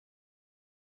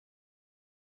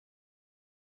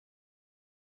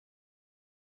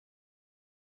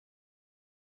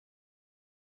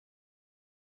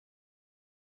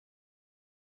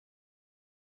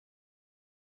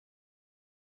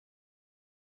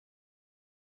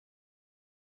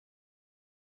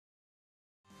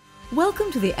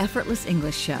Welcome to the Effortless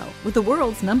English Show with the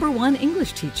world's #1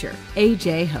 English teacher,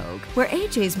 AJ Hogue, where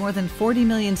AJ's more than 40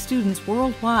 million students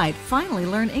worldwide finally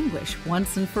learn English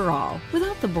once and for all,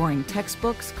 without the boring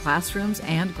textbooks, classrooms,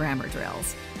 and grammar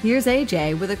drills. Here's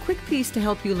AJ with a quick piece to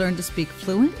help you learn to speak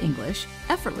fluent English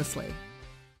effortlessly.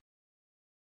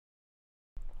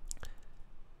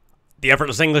 The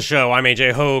Effortless English Show. I'm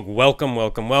AJ Hogue. Welcome,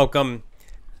 welcome, welcome.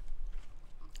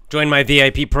 Join my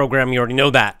VIP program. You already know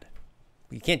that.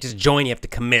 You can't just join. You have to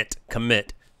commit.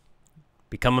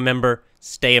 Become a member.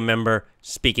 Stay a member.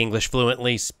 Speak English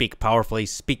fluently. Speak powerfully.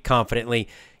 Speak confidently.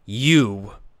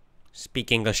 You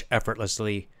speak English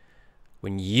effortlessly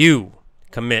when you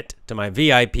commit to my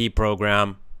VIP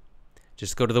program.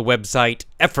 Just go to the website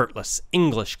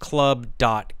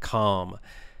effortlessenglishclub.com.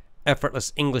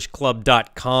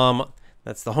 effortlessenglishclub.com.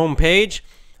 That's the home page.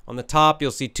 On the top,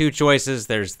 you'll see two choices.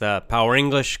 There's the Power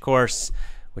English course,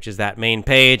 which is that main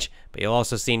page, but you'll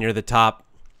also see near the top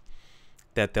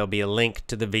that there'll be a link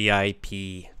to the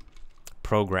VIP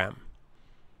program.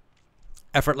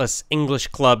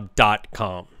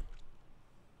 effortlessenglishclub.com.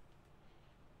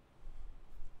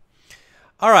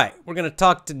 All right, we're going to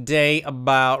talk today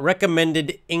about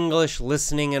recommended English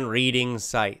listening and reading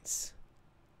sites.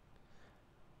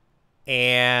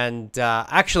 And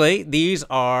actually, these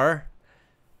are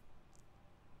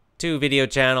 2 video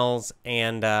channels,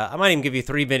 and I might even give you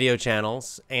 3 video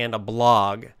channels and a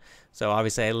blog. So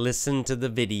obviously I listen to the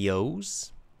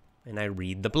videos and I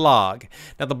read the blog.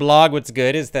 Now the blog, what's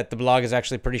good is that the blog is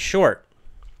actually pretty short,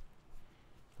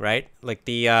 right? Like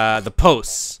the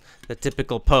posts, the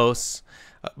typical posts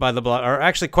by the blog are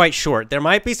actually quite short. There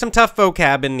might be some tough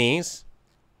vocab in these,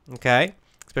 okay?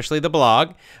 Especially the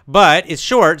blog, but it's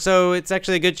short, so it's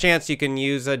actually a good chance you can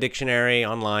use a dictionary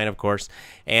online, of course,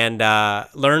 and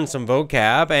learn some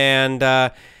vocab,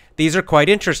 and these are quite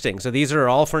interesting. So these are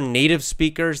all for native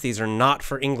speakers. These are not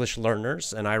for English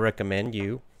learners, and I recommend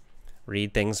you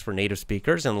read things for native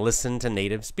speakers and listen to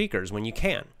native speakers when you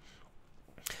can.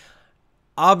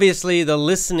 Obviously, the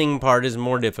listening part is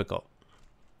more difficult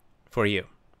for you,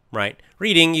 right?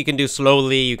 Reading, you can do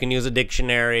slowly. You can use a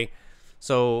dictionary.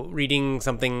 So reading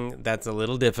something that's a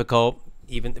little difficult,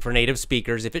 even for native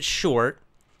speakers, if it's short,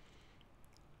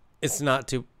 it's not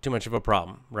too much of a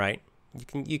problem, right?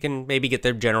 You can maybe get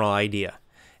the general idea,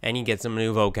 and you get some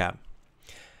new vocab.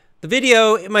 The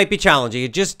video, it might be challenging.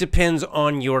 It just depends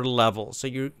on your level. So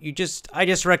I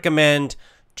just recommend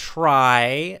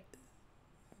try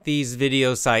these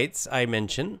video sites I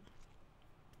mentioned.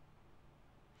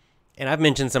 And I've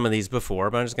mentioned some of these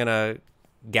before, but I'm just gonna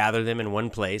gather them in one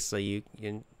place so you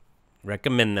can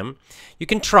recommend them. You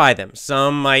can try them.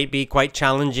 Some might be quite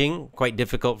challenging, quite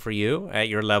difficult for you at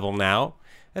your level now.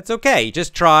 That's okay.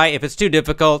 Just try. If it's too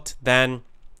difficult, then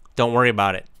don't worry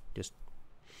about it. Just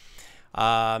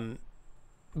but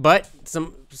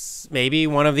maybe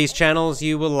one of these channels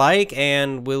you will like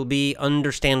and will be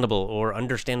understandable or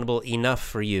understandable enough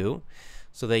for you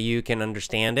so that you can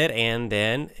understand it, and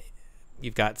then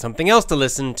you've got something else to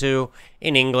listen to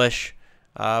in English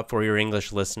for your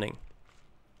English listening.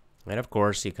 And of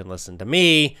course, you can listen to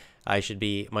me. I should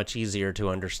be much easier to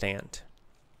understand.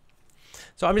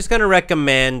 So I'm just going to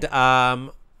recommend,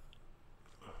 I'll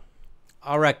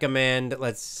recommend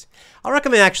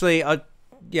actually,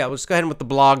 yeah, let's go ahead with the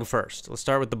blog first. Let's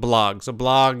start with the blog. So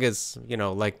blog is,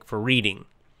 like for reading.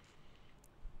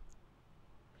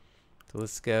 So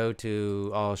let's go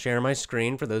to, I'll share my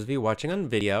screen for those of you watching on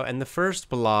video. And the first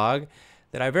blog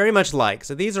that I very much like.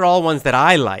 So these are all ones that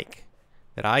I like,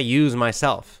 that I use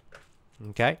myself.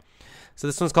 Okay? So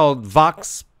this one's called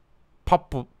Vox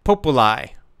Populi.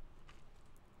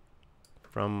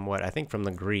 From what I think from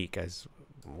the Greek is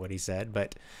what he said,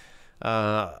 but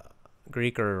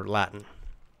Greek or Latin.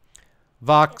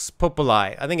 Vox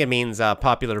Populi. I think it means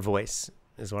popular voice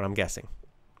is what I'm guessing.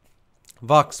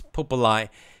 Vox Populi.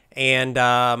 And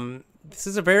this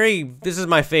is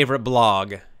my favorite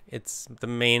blog. It's the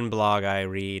main blog I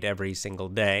read every single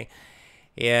day.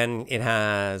 And it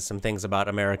has some things about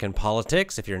American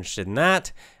politics, if you're interested in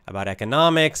that, about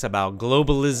economics, about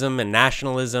globalism and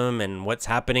nationalism and what's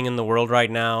happening in the world right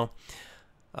now,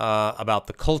 about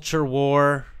the culture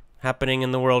war happening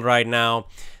in the world right now.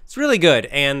 It's really good.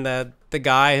 And the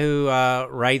guy who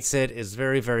writes it is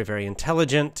very, very, very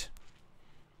intelligent.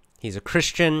 He's a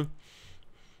Christian.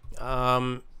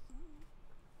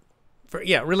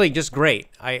 Really just great.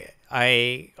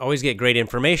 I always get great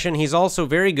information. He's also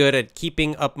very good at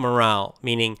keeping up morale,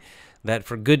 meaning that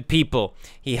for good people,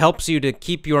 he helps you to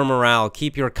keep your morale,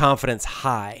 keep your confidence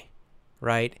high,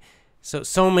 right?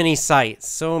 So many sites,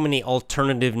 so many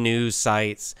alternative news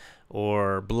sites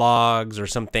or blogs or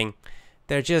something,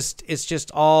 it's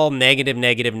just all negative,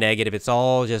 negative, negative. It's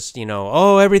all just,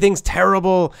 oh, everything's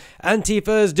terrible.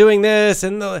 Antifa is doing this,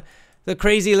 and the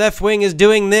crazy left wing is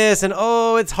doing this, and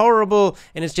oh, it's horrible.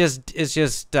 And it's just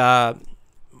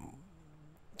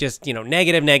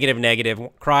negative, negative,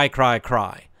 negative, cry, cry,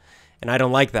 cry. And I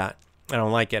don't like that. I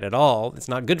don't like it at all. It's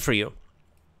not good for you.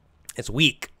 It's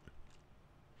weak.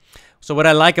 So what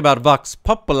I like about Vox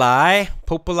Populi,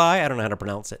 I don't know how to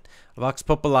pronounce it, Vox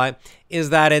Populi, is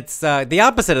that it's the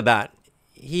opposite of that.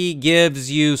 He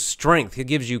gives you strength. He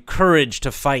gives you courage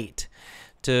to fight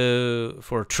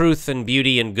for truth and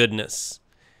beauty and goodness.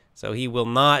 So he will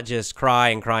not just cry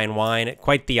and whine.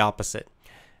 Quite the opposite.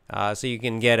 So you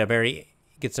can get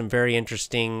some very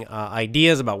interesting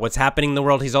ideas about what's happening in the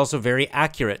world. He's also very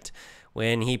accurate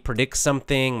when he predicts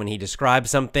something, when he describes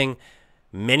something.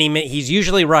 He's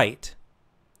usually right,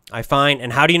 I find.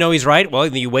 And how do you know he's right? Well,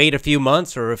 you wait a few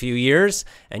months or a few years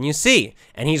and you see,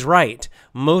 and he's right.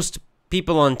 Most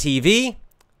people on TV,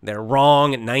 they're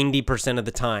wrong 90% of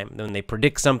the time when they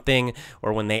predict something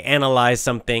or when they analyze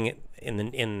something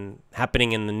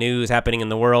happening in the news, happening in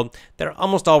the world. They're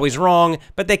almost always wrong,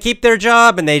 but they keep their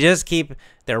job and they're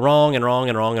wrong and wrong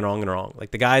and wrong and wrong and wrong.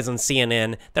 Like the guys on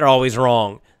CNN, they're always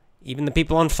wrong. Even the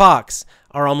people on Fox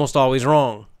are almost always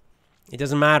wrong. It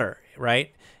doesn't matter,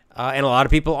 right? And a lot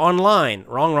of people online,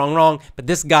 wrong, wrong, wrong. But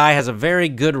this guy has a very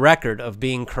good record of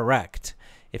being correct.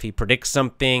 If he predicts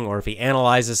something or if he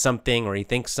analyzes something or he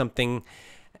thinks something,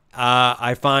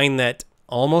 I find that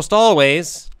almost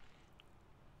always,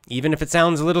 even if it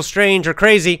sounds a little strange or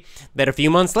crazy, that a few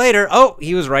months later, oh,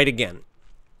 he was right again.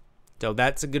 So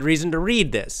that's a good reason to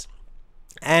read this.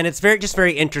 And it's just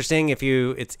very interesting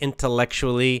it's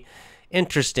intellectually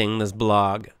interesting, this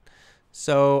blog.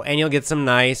 So, and you'll get some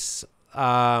nice,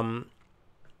 you'll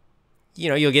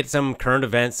get some current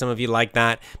events. Some of you like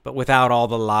that, but without all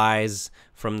the lies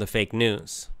from the fake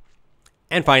news.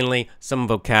 And finally, some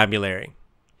vocabulary.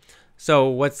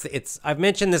 So I've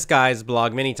mentioned this guy's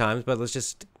blog many times, but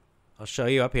I'll show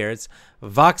you up here. It's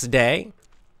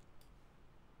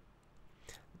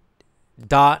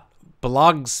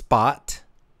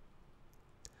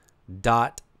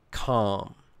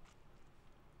voxday.blogspot.com.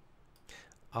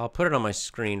 I'll put it on my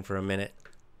screen for a minute.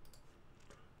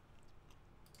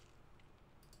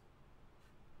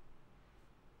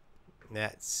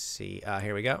 Let's see.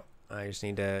 Here we go. I just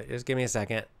give me a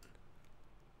second.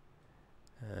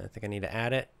 I think I need to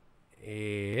add it.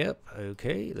 Yep.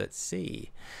 Okay. Let's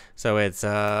see. So it's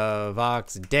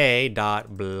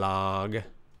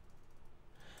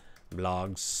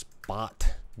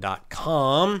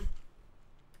voxday.blogspot.com.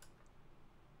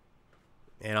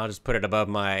 And I'll just put it above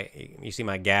you see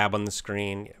my Gab on the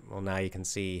screen. Well, now you can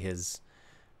see his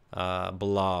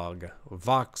blog,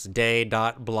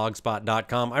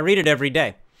 voxday.blogspot.com. I read it every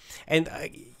day. And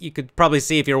you could probably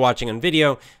see if you're watching on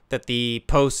video that the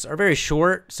posts are very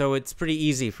short, so it's pretty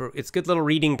easy. It's good little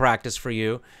reading practice for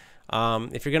you.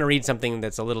 If you're going to read something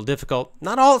that's a little difficult,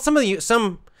 not all, some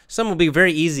will be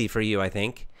very easy for you, I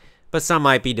think, but some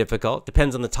might be difficult.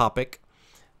 Depends on the topic.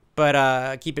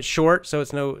 But keep it short, so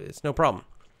it's no problem.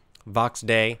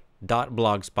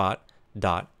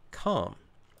 voxday.blogspot.com.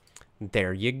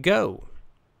 There you go.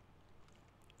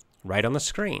 Right on the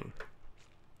screen.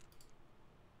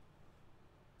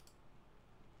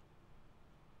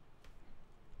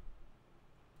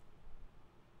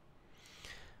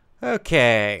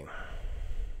 Okay.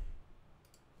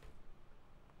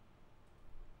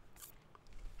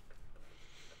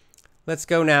 Let's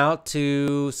go now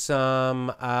to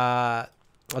some, I'll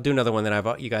do another one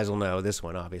that you guys will know, this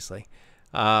one, obviously.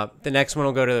 The next one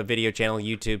will go to the video channel,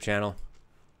 YouTube channel.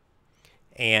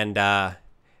 And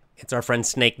it's our friend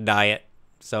Snake Diet.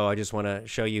 So I just want to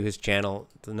show you his channel.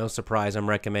 No surprise, I'm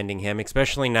recommending him,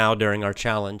 especially now during our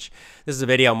challenge. This is a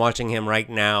video I'm watching him right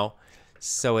now.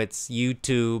 So it's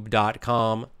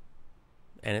youtube.com.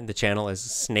 And the channel is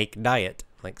Snake Diet.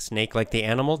 Like snake like the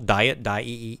animal, diet,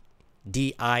 D-I-E-T,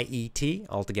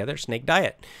 altogether, Snake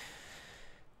Diet.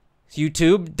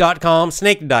 YouTube.com,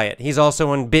 Snake Diet. He's also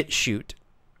on BitChute,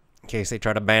 in case they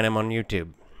try to ban him on YouTube.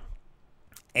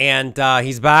 And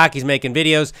he's back. He's making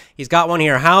videos. He's got one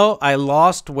here, how I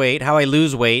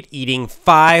lose weight eating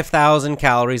 5,000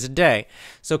 calories a day.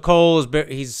 So Cole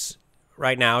he's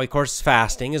right now, of course,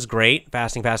 fasting is great.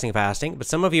 Fasting. But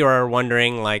some of you are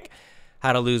wondering, like,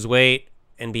 how to lose weight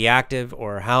and be active,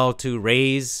 or how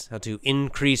to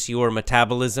increase your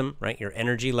metabolism, right? Your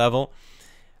energy level,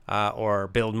 or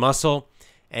build muscle.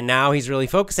 And now he's really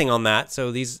focusing on that.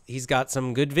 So he's got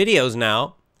some good videos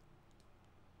now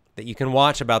that you can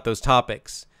watch about those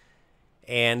topics.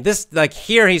 And this, like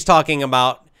here, he's talking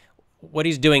about what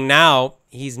he's doing now.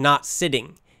 He's not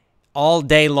sitting. all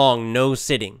day long, no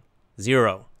sitting.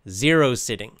 Zero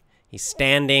sitting. He's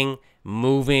standing,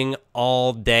 moving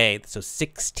all day. So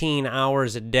 16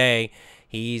 hours a day,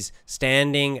 he's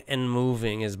standing and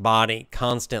moving his body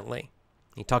constantly.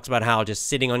 He talks about how just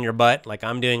sitting on your butt, like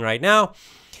I'm doing right now,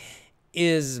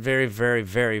 is very, very,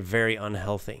 very, very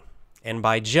unhealthy. And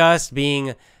by just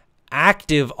being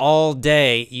active all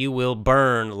day, you will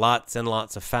burn lots and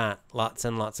lots of fat, lots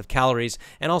and lots of calories,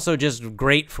 and also just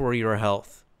great for your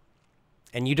health.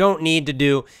 And you don't need to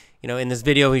do, in this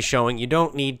video he's showing, you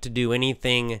don't need to do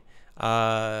anything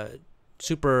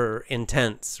super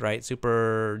intense, right?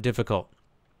 Super difficult.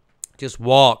 Just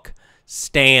walk,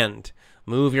 stand,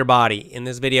 move your body. In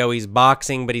this video, he's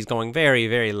boxing, but he's going very,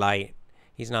 very light.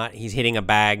 He's hitting a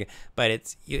bag,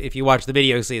 but if you watch the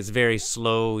video, you see it's very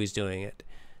slow he's doing it.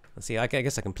 Let's see, I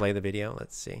guess I can play the video.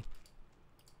 Let's see.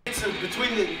 So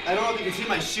I don't know if you can see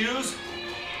my shoes,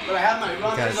 but I have my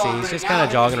runners on. He's just kind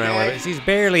of jogging around with it. He's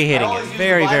barely hitting it.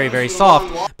 Very, very, very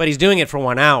soft, but he's doing it for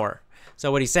 1 hour.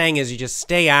 So what he's saying is you just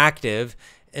stay active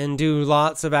and do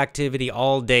lots of activity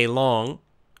all day long,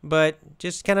 but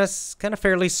just kind of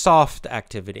fairly soft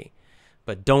activity.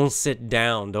 But don't sit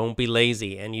down. Don't be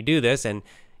lazy. And you do this, and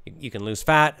you can lose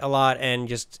fat a lot and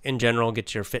just, in general,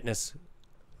 get your fitness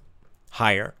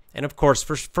higher. And, of course,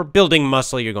 for building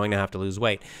muscle, you're going to have to lose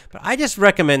weight. But I just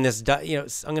recommend this.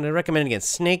 I'm going to recommend it again.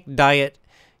 Snake Diet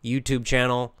YouTube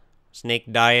channel.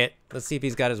 Snake Diet. Let's see if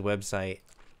he's got his website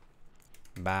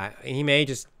back. He may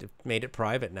just have made it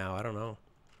private now. I don't know.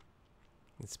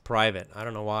 It's private. I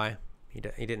don't know why. He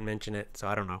didn't mention it, so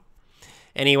I don't know.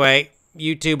 Anyway,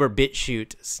 YouTube or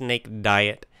BitChute, Snake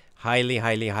Diet. Highly,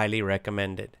 highly, highly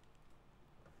recommended.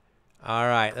 All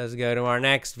right, let's go to our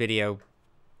next video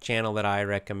channel that I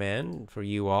recommend for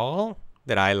you all,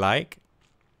 that I like.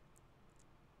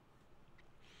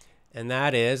 And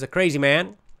that is a crazy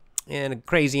man, and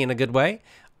crazy in a good way,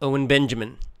 Owen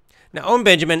Benjamin. Now, Owen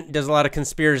Benjamin does a lot of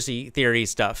conspiracy theory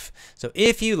stuff. So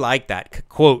if you like that,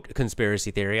 quote,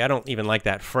 conspiracy theory, I don't even like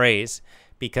that phrase,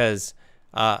 because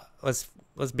let's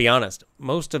be honest,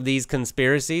 most of these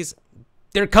conspiracies,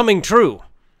 they're coming true,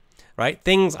 right?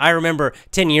 Things I remember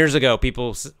 10 years ago,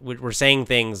 people were saying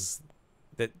things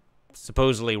that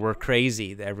supposedly were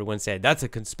crazy, that everyone said, that's a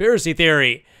conspiracy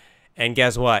theory. And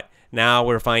guess what? Now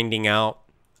we're finding out,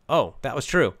 oh, that was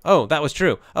true. Oh, that was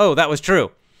true. Oh, that was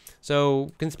true. So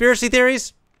conspiracy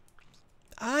theories,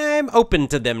 I'm open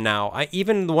to them now.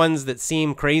 Even the ones that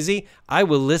seem crazy, I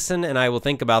will listen and I will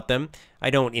think about them. I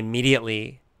don't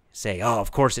immediately say, oh,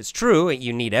 of course it's true.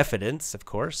 You need evidence, of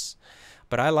course.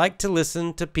 But I like to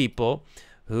listen to people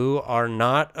who are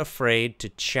not afraid to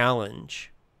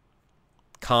challenge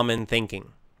common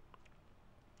thinking.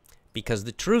 Because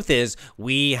the truth is,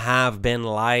 we have been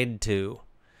lied to.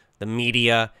 The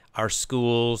media, our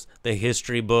schools, the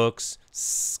history books,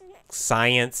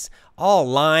 science, all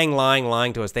lying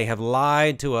to us. They have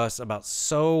lied to us about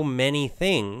so many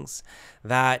things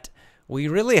that we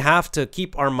really have to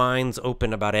keep our minds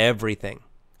open about everything,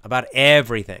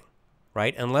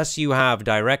 right? Unless you have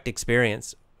direct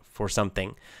experience for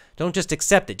something, don't just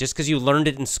accept it. Just because you learned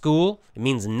it in school, it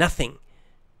means nothing.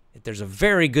 There's a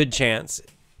very good chance,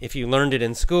 if you learned it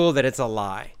in school, that it's a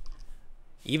lie.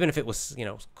 Even if it was,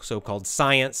 so-called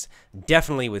science,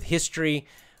 definitely with history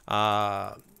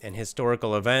and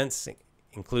historical events,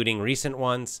 including recent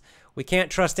ones, we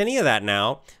can't trust any of that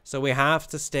now. So we have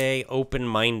to stay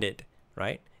open-minded,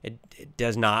 right? It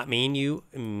does not mean you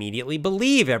immediately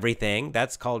believe everything.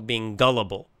 That's called being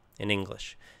gullible in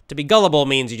English. To be gullible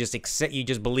means you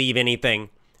just believe anything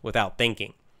without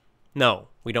thinking. No,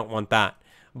 we don't want that.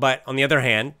 But on the other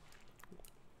hand,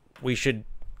 we should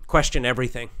question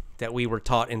everything that we were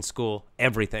taught in school,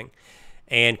 everything,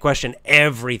 and question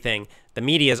everything. The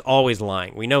media is always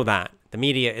lying. We know that. The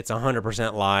media, it's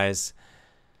 100% lies.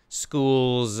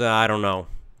 Schools, I don't know,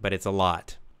 but it's a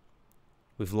lot.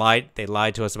 They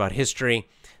lied to us about history.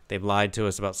 They've lied to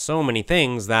us about so many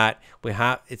things that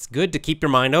it's good to keep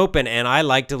your mind open, and I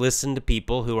like to listen to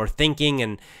people who are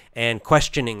thinking and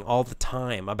questioning all the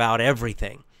time about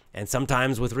everything, and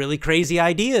sometimes with really crazy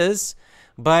ideas.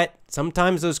 But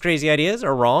sometimes those crazy ideas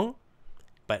are wrong,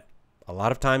 but a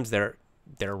lot of times they're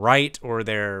right, or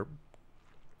they're,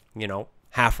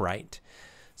 half right.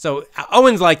 So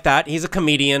Owen's like that. He's a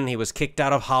comedian. He was kicked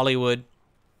out of Hollywood.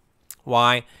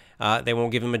 Why? They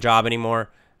won't give him a job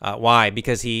anymore. Why?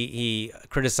 Because he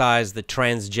criticized the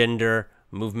transgender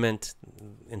movement,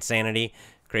 insanity,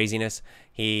 craziness.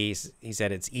 He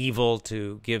said it's evil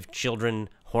to give children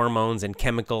hormones and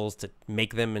chemicals to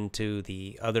make them into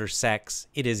the other sex.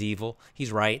 It is evil.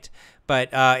 He's right.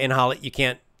 But in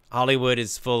Hollywood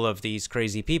is full of these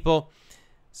crazy people.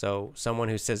 So someone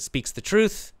who speaks the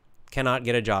truth cannot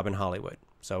get a job in Hollywood.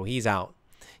 So he's out.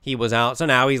 He was out. So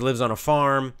now he lives on a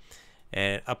farm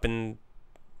and up in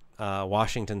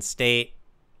Washington State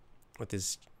with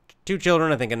his 2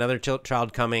 children. I think another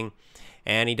child coming.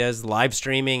 And he does live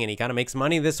streaming, and he kind of makes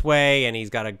money this way. And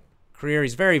he's got a career.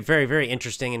 He's very, very, very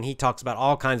interesting. And he talks about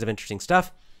all kinds of interesting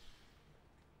stuff.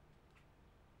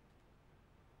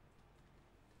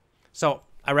 So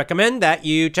I recommend that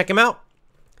you check him out.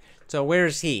 So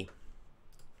where's he?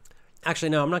 Actually,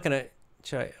 no, I'm not going to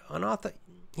try.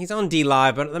 He's on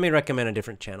DLive, but let me recommend a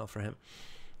different channel for him.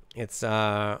 It's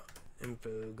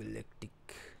Infogalactic.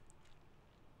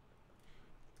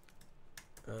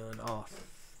 Off.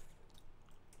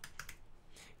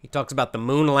 He talks about the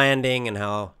moon landing and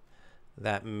how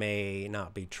that may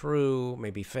not be true,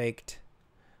 may be faked.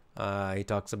 He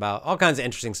talks about all kinds of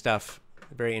interesting stuff.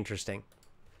 Very interesting.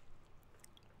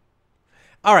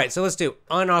 All right, so let's do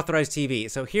unauthorized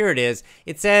TV. So here it is.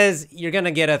 It says you're going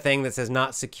to get a thing that says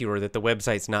not secure, that the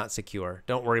website's not secure.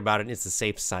 Don't worry about it. It's a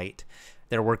safe site.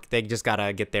 They just got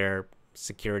to get their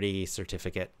security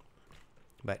certificate.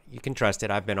 But you can trust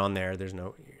it. I've been on there.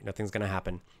 Nothing's going to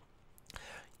happen.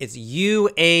 It's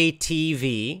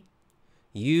UATV.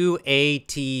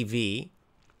 UATV.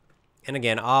 And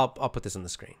again, I'll put this on the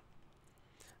screen.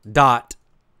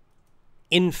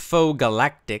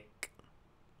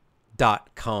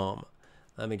 .infogalactic.com.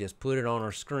 Let me just put it on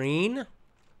our screen.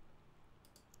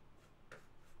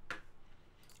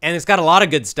 And it's got a lot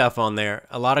of good stuff on there.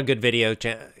 A lot of good video.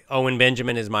 Owen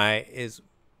Benjamin is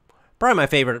probably my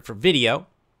favorite for video.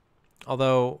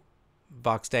 Although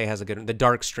Vox Day has a good one. The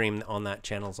dark stream on that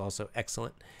channel is also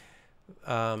excellent.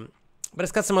 But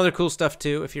it's got some other cool stuff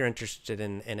too if you're interested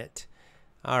in it.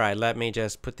 All right, let me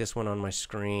just put this one on my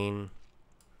screen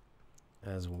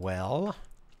as well.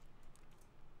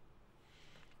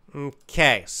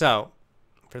 Okay, so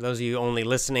for those of you only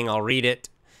listening, I'll read it.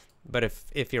 But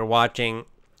if you're watching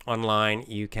online,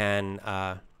 you can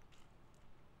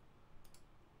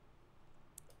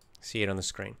see it on the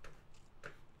screen.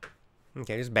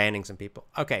 Okay, just banning some people.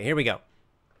 Okay, here we go.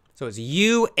 So it's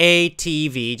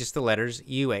UATV, just the letters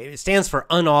UA. It stands for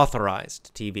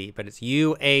unauthorized TV, but it's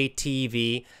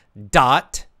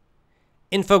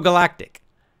UATV.infogalactic.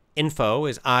 Info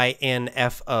is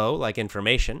INFO, like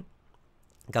information.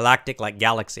 Galactic, like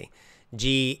galaxy.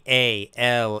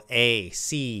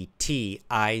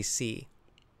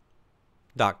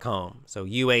 GALACTIC.com. So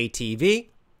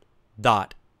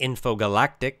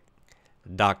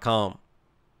UATV.infogalactic.com.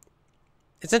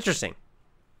 It's interesting.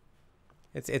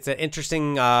 It's an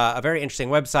interesting, a very interesting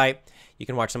website. You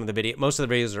can watch some of the video. Most of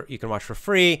the videos you can watch for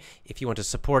free. If you want to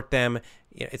support them,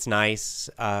 it's nice.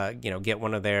 Get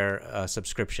one of their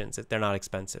subscriptions. They're not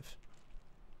expensive.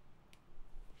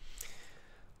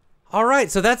 All right,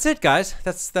 so that's it, guys.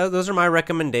 Those are my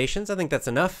recommendations. I think that's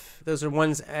enough. Those are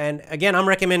ones, and again, I'm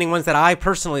recommending ones that I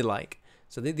personally like.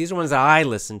 So these are ones that I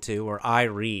listen to or I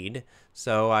read.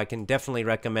 So I can definitely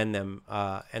recommend them.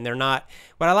 And they're not,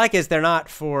 what I like is they're not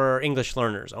for English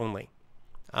learners only.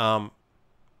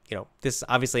 This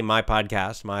obviously my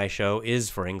podcast, my show is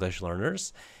for English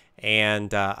learners.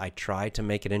 And I try to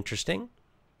make it interesting.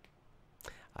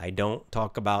 I don't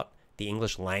talk about the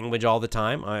English language all the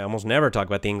time. I almost never talk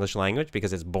about the English language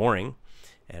because it's boring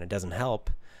and it doesn't help.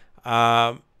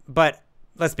 But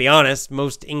let's be honest,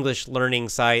 most English learning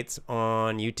sites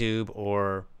on YouTube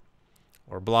or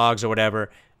blogs or whatever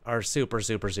are super,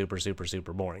 super, super, super,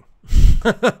 super boring.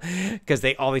 Because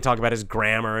all they talk about is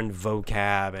grammar and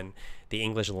vocab and the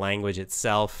English language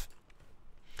itself,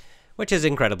 which is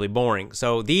incredibly boring.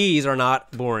 So these are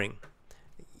not boring.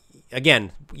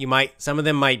 Again, some of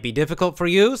them might be difficult for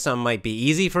you, some might be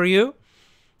easy for you,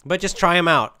 but just try them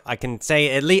out. I can say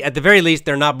at the very least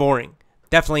they're not boring.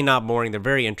 Definitely not boring. They're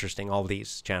very interesting, all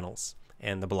these channels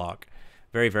and the blog.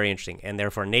 Very, very interesting. And they're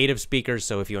for native speakers,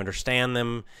 so if you understand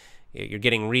them, you're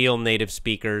getting real native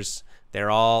speakers.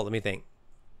 They're all, let me think.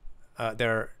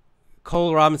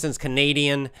 Cole Robinson's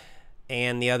Canadian,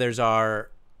 and the others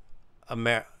are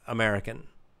American.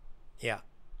 Yeah.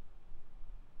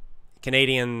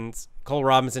 Canadians, Cole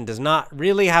Robinson does not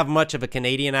really have much of a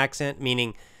Canadian accent,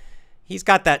 meaning he's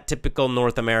got that typical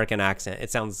North American accent.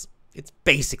 It's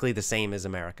basically the same as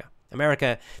America. The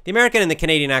American and the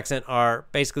Canadian accent are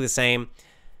basically the same.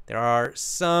 There are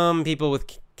some people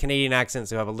with Canadian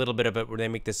accents who have a little bit of it where they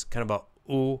make this kind of a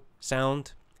ooh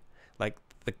sound. Like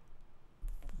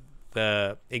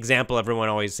the example everyone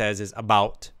always says is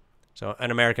about. So an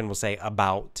American will say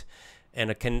about,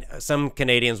 and some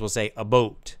Canadians will say a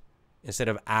boat. Instead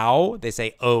of ow, they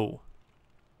say oh.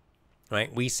 Right?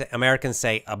 Americans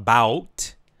say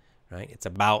about, right? It's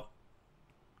about.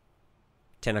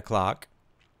 10 o'clock.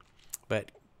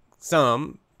 But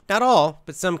some, not all,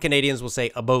 but some Canadians will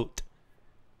say about.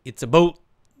 It's about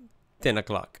 10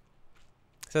 o'clock.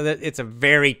 So that it's a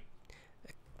very,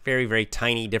 very, very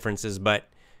tiny differences, but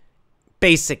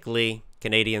basically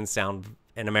Canadians sound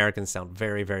and Americans sound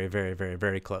very, very, very, very,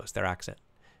 very close. Their accent.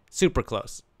 Super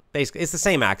close. Basically, it's the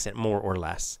same accent, more or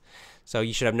less. So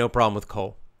you should have no problem with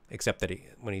Cole, except that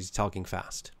when he's talking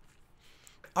fast.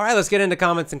 All right, let's get into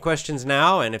comments and questions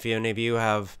now. And if any of you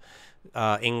have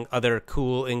other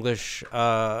cool English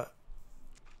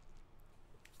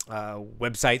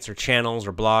websites or channels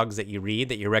or blogs that you read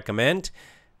that you recommend,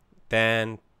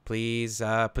 then please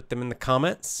put them in the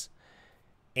comments.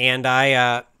 And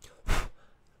I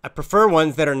prefer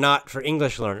ones that are not for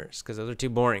English learners because those are too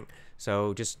boring.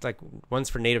 So just like ones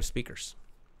for native speakers.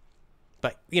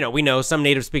 But, you know, we know some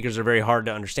native speakers are very hard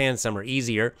to understand. Some are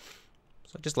easier.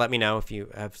 So just let me know if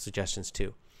you have suggestions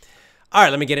too. All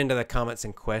right, let me get into the comments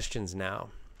and questions now.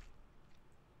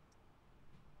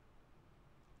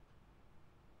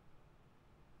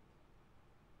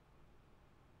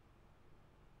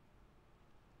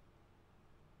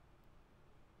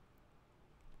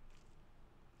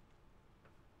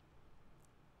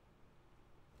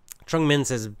 Trung Min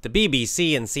says, the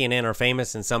BBC and CNN are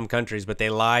famous in some countries, but they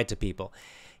lie to people.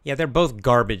 Yeah, they're both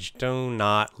garbage. Do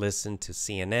not listen to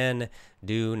CNN.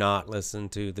 Do not listen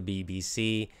to the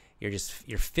BBC.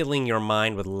 You're filling your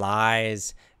mind with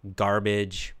lies,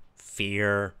 garbage,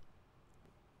 fear.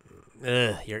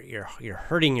 Ugh, you're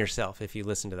hurting yourself if you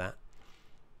listen to that.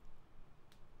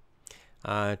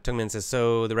 Trung Min says,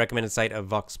 so the recommended site of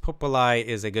Vox Populi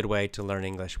is a good way to learn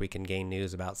English. We can gain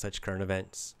news about such current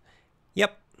events.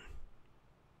 Yep.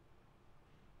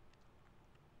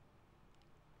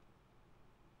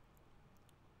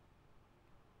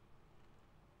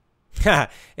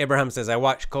 Abraham says, I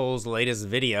watched Cole's latest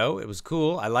video. It was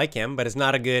cool. I like him, but it's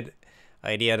not a good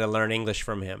idea to learn English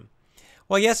from him.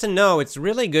 Well, yes and no. It's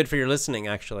really good for your listening,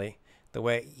 actually. The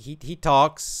way he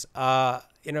talks,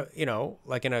 you know,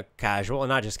 like in a casual, and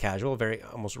not just casual, very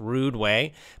almost rude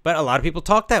way. But a lot of people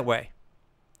talk that way.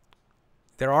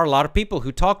 There are a lot of people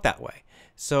who talk that way.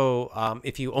 So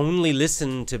if you only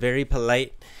listen to very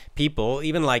polite people,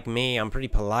 even like me, I'm pretty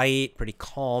polite, pretty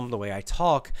calm the way I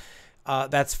talk.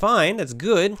 That's fine. That's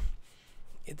good.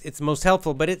 It's most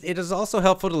helpful, but it is also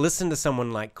helpful to listen to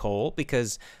someone like Cole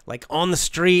because, like, on the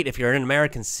street, if you're in an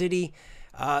American city,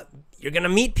 you're going to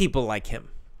meet people like him.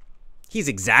 He's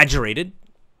exaggerated.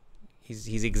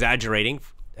 He's exaggerating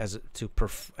as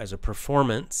a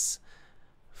performance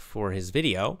for his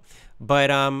video, but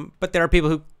there are people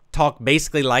who talk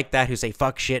basically like that, who say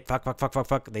fuck, shit, fuck, fuck, fuck, fuck,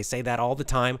 fuck. They say that all the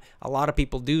time. A lot of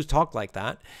people do talk like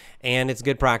that, and it's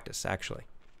good practice, actually.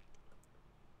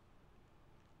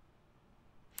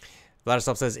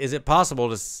 Vladislav says, is it possible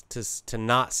to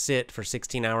not sit for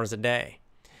 16 hours a day?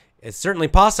 It's certainly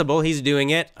possible. He's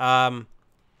doing it. I'm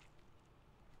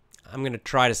going to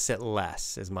try to sit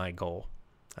less is my goal.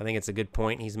 I think it's a good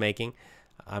point he's making.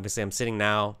 Obviously, I'm sitting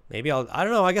now. Maybe I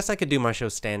don't know. I guess I could do my show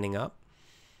standing up.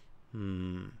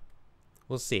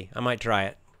 We'll see. I might try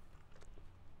it.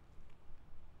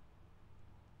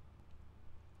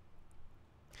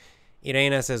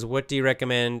 Irena says, what do you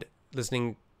recommend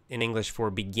listening in English for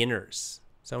beginners?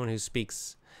 Someone who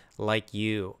speaks like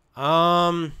you.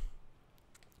 There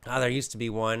used to be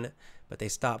one, but they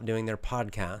stopped doing their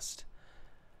podcast.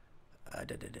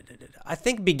 I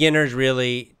think beginners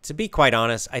really, to be quite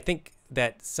honest, I think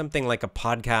that something like a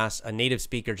podcast, a native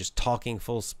speaker just talking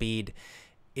full speed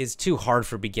is too hard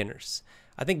for beginners.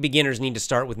 I think beginners need to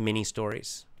start with mini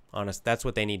stories. Honest, that's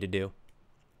what they need to do.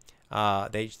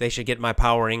 They should get my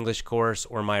Power English course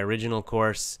or my original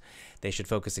course. They should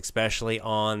focus especially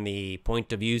on the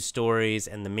point of view stories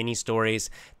and the mini stories.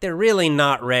 They're really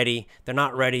not ready. They're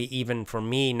not ready even for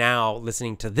me now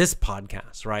listening to this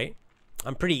podcast, right?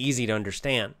 I'm pretty easy to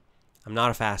understand. I'm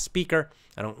not a fast speaker.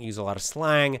 I don't use a lot of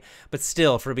slang, but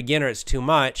still, for a beginner, it's too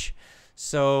much.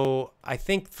 So I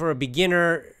think for a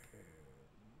beginner,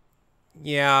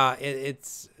 yeah,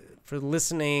 it's for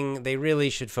listening, they really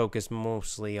should focus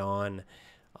mostly on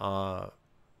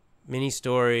mini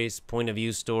stories, point of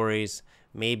view stories,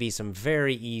 maybe some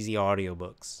very easy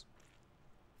audiobooks.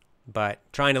 But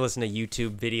trying to listen to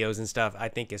YouTube videos and stuff, I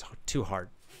think is too hard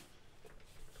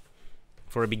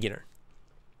for a beginner.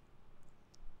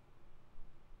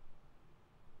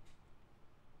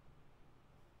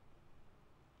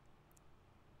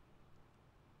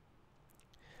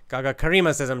 Gaga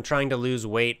Karima says, I'm trying to lose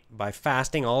weight by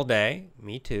fasting all day.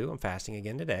 Me too. I'm fasting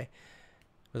again today.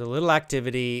 With a little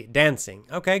activity, dancing.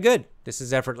 Okay, good. This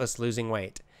is effortless losing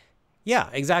weight. Yeah,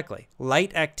 exactly.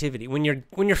 Light activity. When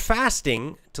you're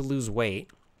fasting to lose weight,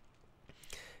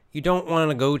 you don't want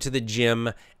to go to the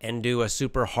gym and do a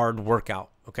super hard workout,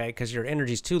 okay? Because your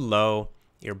energy's too low.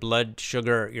 Your blood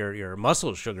sugar, your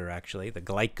muscle sugar, actually, the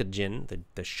glycogen,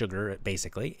 the sugar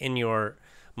basically, in your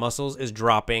muscles is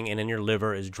dropping, and in your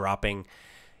liver is dropping.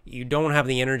 You don't have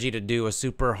the energy to do a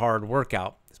super hard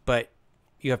workout, but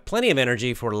you have plenty of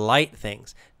energy for light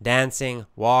things: dancing,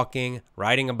 walking,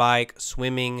 riding a bike,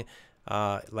 swimming,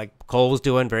 like Cole's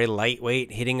doing, very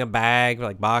lightweight, hitting a bag,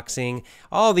 like boxing.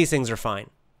 All these things are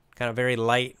fine. Kind of very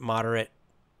light, moderate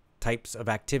types of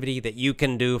activity that you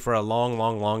can do for a long,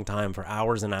 long, long time, for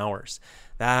hours and hours.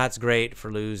 That's great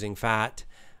for losing fat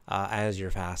as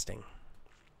you're fasting.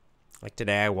 Like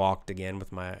today, I walked again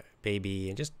with my baby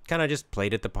and just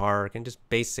played at the park and just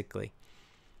basically.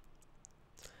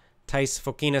 Tice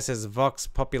Fokina says Vox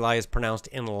Populi is pronounced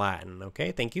in Latin.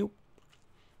 Okay, thank you.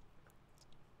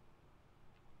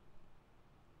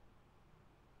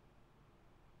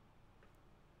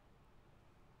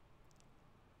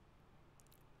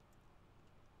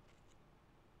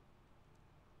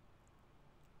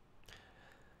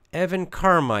 Evan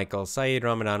Carmichael, Saeed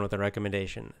Ramadan with a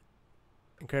recommendation.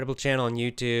 Incredible channel on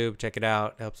YouTube. Check it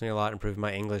out. Helps me a lot. Improve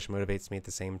my English. Motivates me at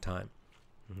the same time.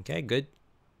 Okay, good.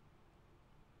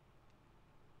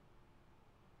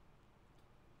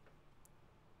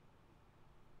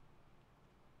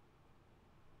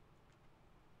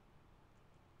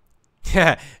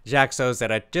 Jack So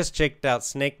said, I just checked out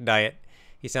Snake Diet.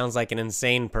 He sounds like an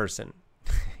insane person.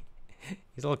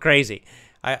 He's a little crazy.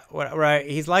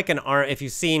 He's like an if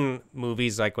you've seen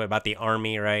movies like about the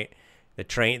army, right?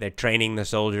 They're training the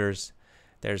soldiers.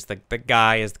 There's the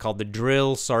guy is called the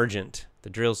drill sergeant. The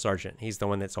drill sergeant. He's the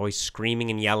one that's always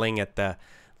screaming and yelling at the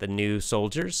new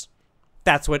soldiers.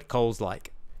 That's what Cole's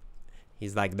like.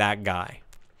 He's like that guy.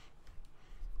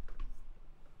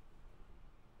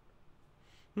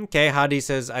 Okay, Hadi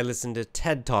says, I listen to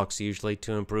TED Talks usually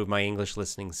to improve my English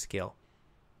listening skill.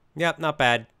 Yep, not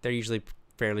bad. They're usually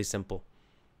fairly simple.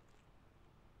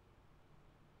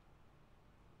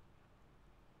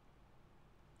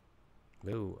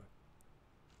 Ooh.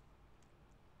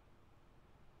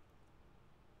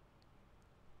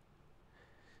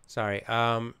 Sorry.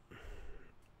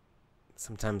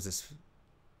 Sometimes this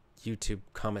YouTube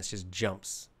comments just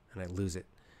jumps and I lose it.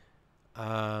 All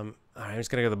right, I'm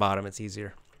just gonna go to the bottom. It's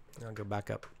easier. I'll go back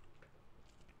up.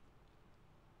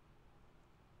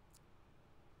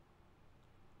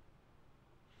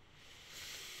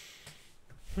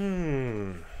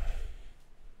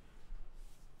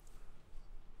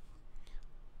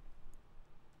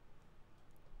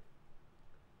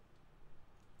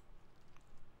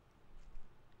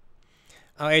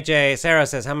 Oh, AJ, Sarah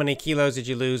says, how many kilos did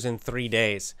you lose in 3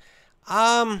 days?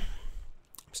 I'm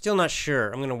still not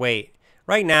sure. I'm going to wait.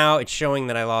 Right now, it's showing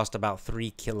that I lost about 3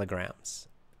 kilograms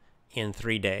in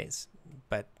 3 days.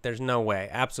 But there's no way.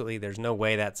 Absolutely, there's no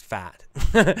way that's fat.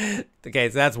 Okay,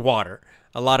 so that's water.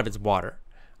 A lot of it's water.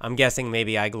 I'm guessing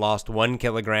maybe I lost 1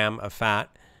 kilogram of fat.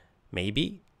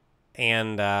 Maybe.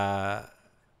 And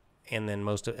then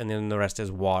the rest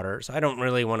is water. So I don't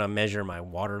really want to measure my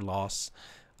water loss.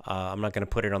 I'm not going to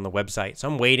put it on the website. So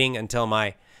I'm waiting until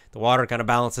the water kind of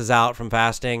balances out from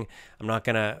fasting. I'm not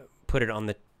going to put it on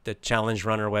the Challenge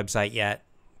Runner website yet,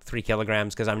 3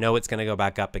 kilograms, because I know it's going to go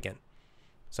back up again.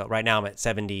 So right now I'm at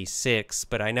 76,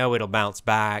 but I know it'll bounce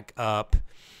back up.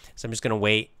 So I'm just going to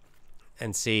wait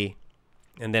and see,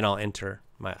 and then I'll enter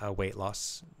my weight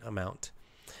loss amount.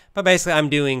 But basically I'm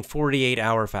doing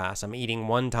 48-hour fast. I'm eating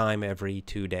 1 time every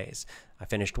 2 days. I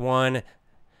finished one.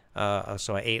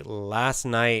 So I ate last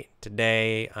night.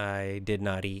 Today I did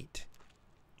not eat.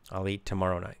 I'll eat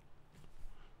tomorrow night.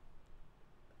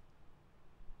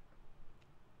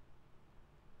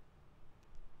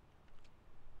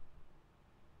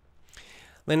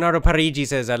 Leonardo Parigi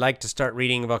says, I'd like to start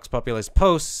reading Vox Populis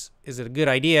posts. Is it a good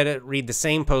idea to read the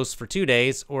same posts for 2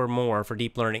 days or more for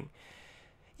deep learning?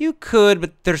 You could,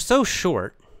 but they're so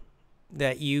short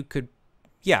that you could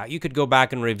go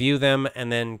back and review them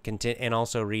and then continue, and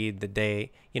also read the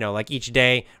day, like each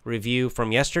day, review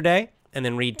from yesterday and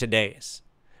then read today's.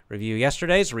 Review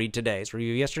yesterday's, read today's.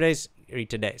 Review yesterday's, read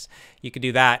today's. You could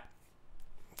do that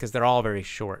because they're all very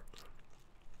short.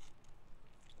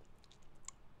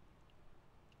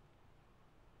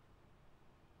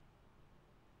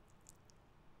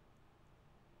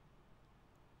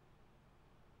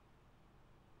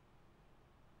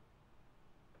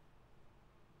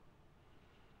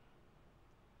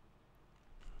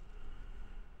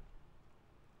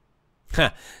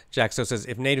 Jack So says,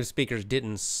 if native speakers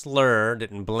didn't slur,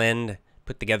 didn't blend,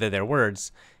 put together their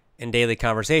words, in daily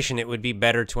conversation, it would be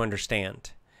better to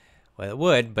understand. Well, it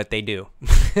would, but they do.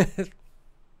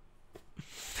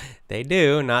 They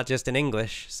do, not just in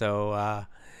English. So,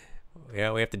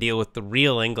 yeah, we have to deal with the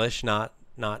real English, not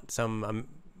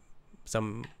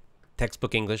some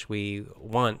textbook English we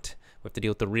want. We have to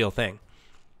deal with the real thing.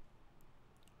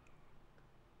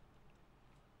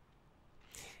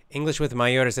 English with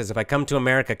Mayura says, if I come to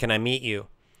America, can I meet you?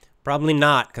 Probably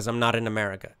not, because I'm not in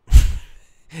America.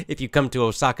 If you come to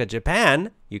Osaka,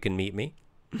 Japan, you can meet me.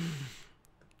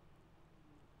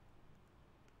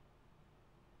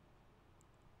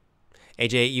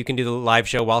 AJ, you can do the live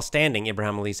show while standing,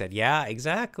 Ibrahim Ali said. Yeah,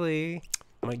 exactly.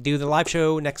 I might do the live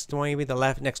show next one, maybe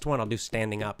the next one I'll do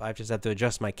standing up. I just have to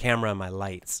adjust my camera and my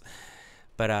lights.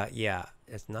 But yeah,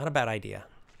 it's not a bad idea.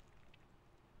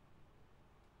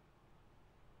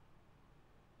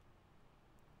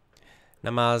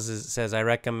 Namaz says, I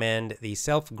recommend the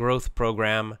self-growth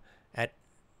program at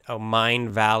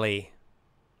Mind Valley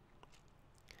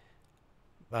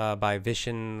by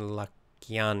Vishen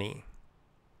Lakiani.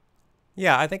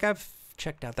 Yeah, I think I've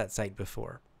checked out that site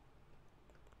before.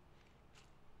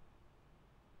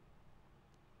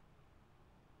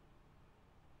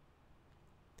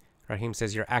 Rahim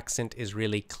says, your accent is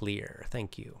really clear.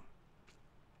 Thank you.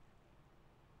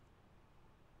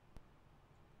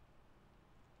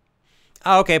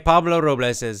 Oh, okay, Pablo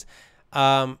Robles says,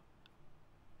 I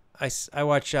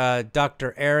watch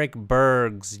Dr. Eric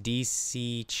Berg's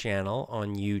DC channel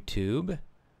on YouTube.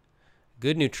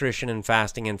 Good nutrition and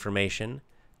fasting information,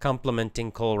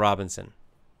 complementing Cole Robinson.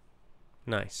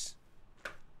 Nice.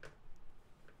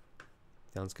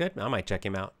 Sounds good. I might check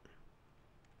him out.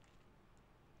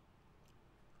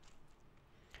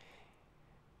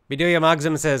 Bidoya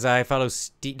Magzum says, I follow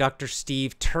Dr.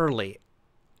 Steve Turley.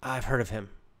 I've heard of him.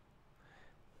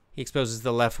 He exposes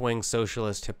the left-wing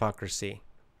socialist hypocrisy.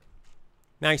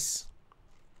 Nice.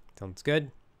 Sounds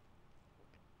good.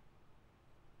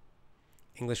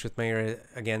 English with Mayor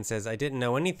again says, I didn't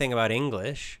know anything about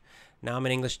English. Now I'm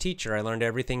an English teacher. I learned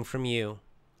everything from you.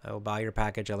 I will buy your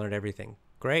package. I learned everything.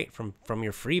 Great. From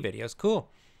your free videos. Cool.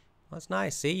 Well, that's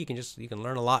nice. See, you can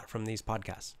learn a lot from these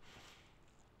podcasts.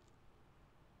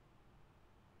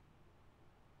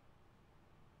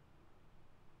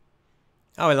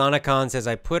 Oh, Ilana Khan says,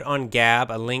 I put on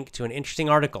Gab a link to an interesting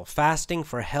article, Fasting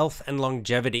for Health and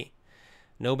Longevity.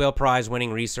 Nobel Prize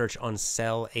winning research on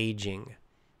cell aging.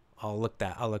 I'll look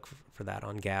for that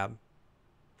on Gab.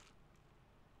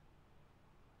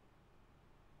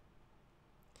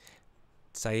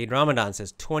 Saeed Ramadan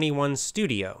says, 21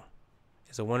 Studio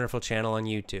is a wonderful channel on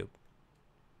YouTube.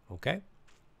 Okay.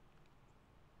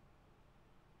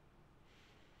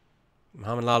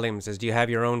 Muhammad Lalim says, do you have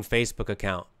your own Facebook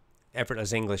account?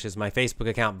 Effortless English is my Facebook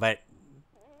account, but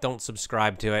don't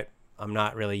subscribe to it. I'm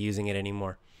not really using it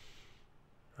anymore.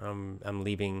 I'm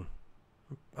leaving.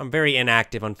 I'm very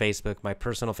inactive on Facebook. My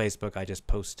personal Facebook, I just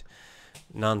post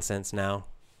nonsense now.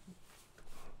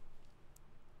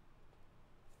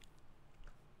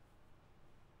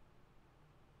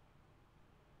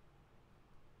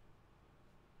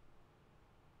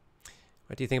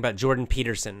 What do you think about Jordan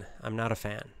Peterson? I'm not a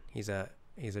fan. He's a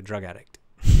drug addict.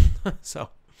 So,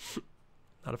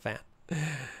 not a fan.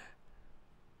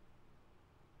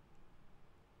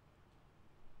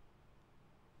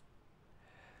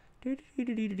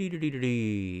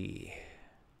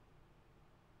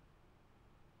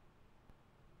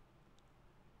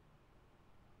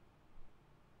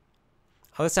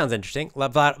 Oh, this sounds interesting.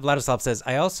 Vladislav says,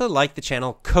 I also like the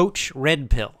channel Coach Red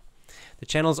Pill. The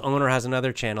channel's owner has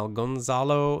another channel,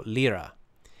 Gonzalo Lira.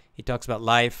 He talks about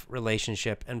life,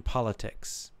 relationship, and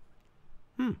politics.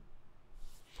 Well,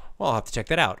 I'll have to check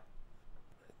that out.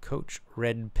 Coach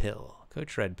Red Pill.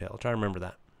 Coach Red Pill. Try to remember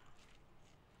that.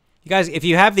 You guys, if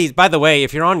you have these, by the way,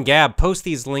 if you're on Gab, post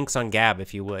these links on Gab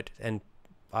if you would. And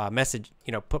message,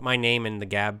 put my name in the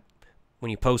Gab. When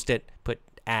you post it, put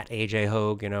at AJ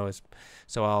Hogue,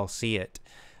 so I'll see it.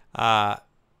 I'll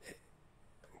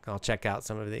check out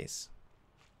some of these.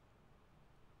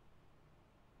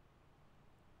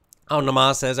 Oh,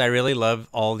 Namaz says, I really love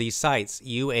all these sites.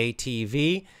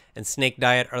 UATV and Snake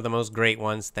Diet are the most great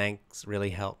ones. Thanks, really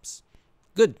helps.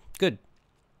 Good, good.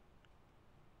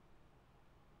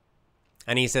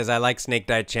 And he says, I like Snake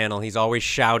Diet channel. He's always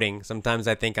shouting. Sometimes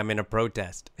I think I'm in a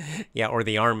protest. Yeah, or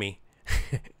the army.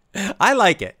 I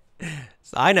like it.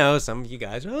 So I know some of you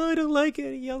guys, I don't like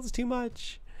it. He yells too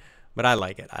much. But I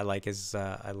like it. I like his,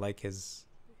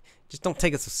 just don't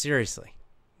take it so seriously.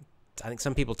 I think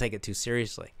some people take it too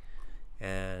seriously.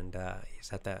 And you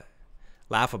just have to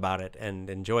laugh about it and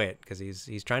enjoy it because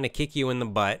he's trying to kick you in the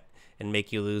butt and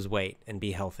make you lose weight and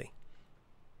be healthy.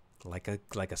 like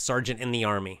a sergeant in the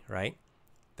army, right?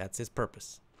 That's his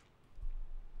purpose.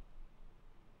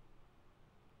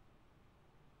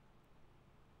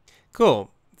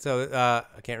 Cool. So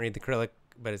I can't read the acrylic,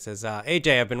 but it says,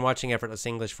 AJ, I've been watching Effortless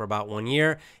English for about 1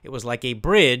 year. It was like a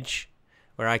bridge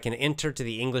where I can enter to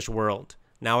the English world.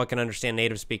 Now I can understand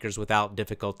native speakers without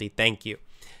difficulty. Thank you.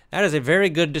 That is a very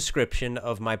good description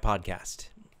of my podcast,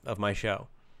 of my show.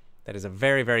 That is a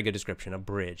very, very good description, a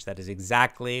bridge. That is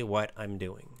exactly what I'm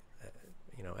doing.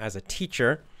 As a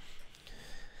teacher,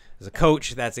 as a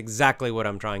coach, that's exactly what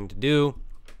I'm trying to do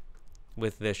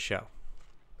with this show.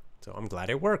 So I'm glad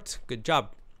it worked. Good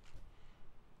job.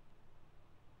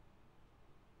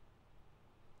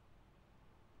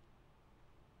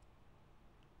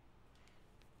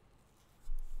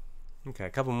 Okay, a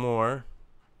couple more.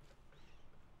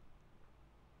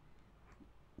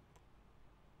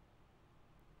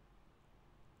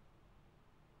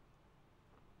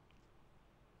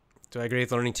 Do I agree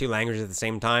with learning 2 languages at the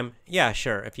same time? Yeah,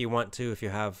 sure. If you want to, if you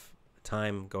have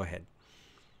time, go ahead.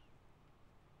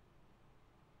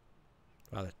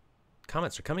 Wow, the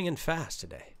comments are coming in fast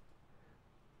today.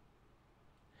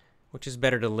 Which is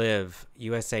better to live,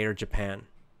 USA or Japan?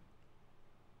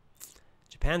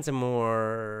 Japan's a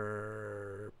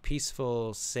more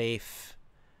peaceful, safe,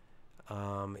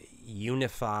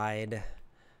 unified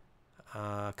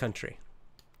country,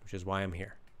 which is why I'm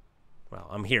here. Well,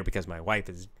 I'm here because my wife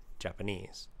is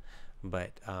Japanese,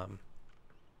 but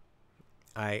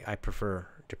I prefer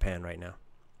Japan right now.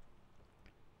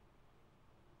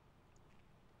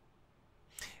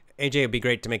 AJ, it'd be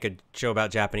great to make a show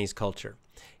about Japanese culture.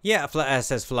 Yeah,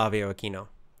 says Flavio Aquino.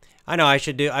 I know I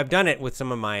should do. I've done it with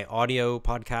some of my audio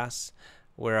podcasts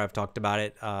where I've talked about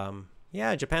it.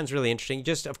 Yeah, Japan's really interesting.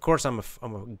 Just, of course, I'm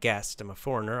a guest. I'm a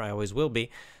foreigner. I always will be.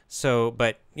 So,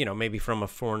 but maybe from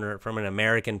an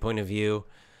American point of view,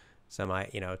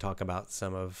 talk about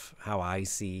some of how I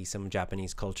see some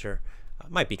Japanese culture.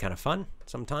 Might be kind of fun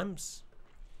sometimes.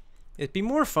 It'd be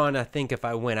more fun, I think, if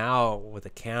I went out with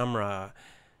a camera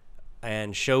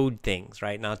and showed things,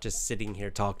 right? Not just sitting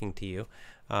here talking to you.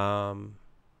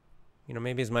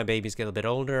 Maybe as my babies get a bit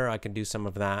older, I can do some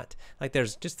of that. Like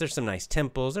there's some nice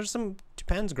temples.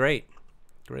 Japan's great.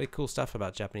 Really cool stuff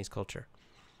about Japanese culture.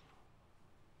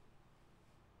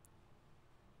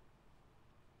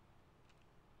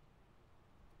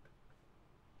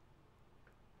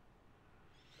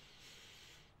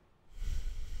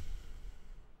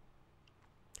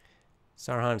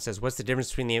 Sarhan says, what's the difference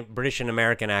between the British and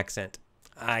American accent?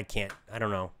 I don't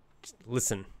know. Just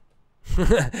listen.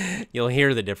 You'll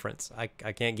hear the difference. I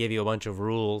can't give you a bunch of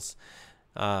rules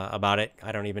about it.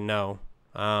 I don't even know.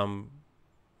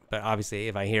 But obviously,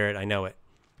 if I hear it, I know it.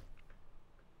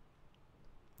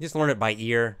 Just learn it by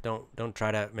ear. Don't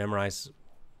try to memorize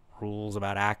rules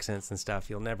about accents and stuff.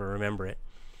 You'll never remember it.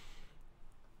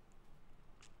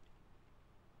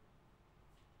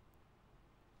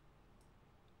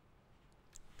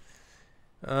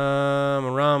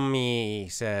 Rami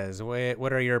says,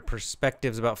 what are your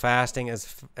perspectives about fasting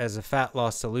as a fat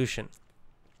loss solution?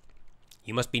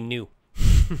 You must be new.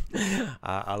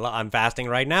 I'm fasting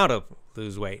right now to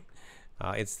lose weight.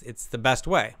 It's the best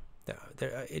way.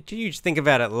 You just think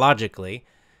about it logically.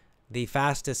 The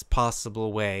fastest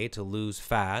possible way to lose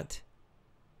fat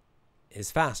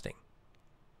is fasting.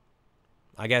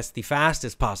 I guess the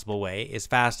fastest possible way is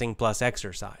fasting plus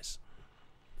exercise.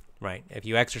 Right. If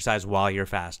you exercise while you're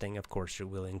fasting, of course, you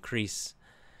will increase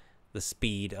the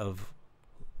speed of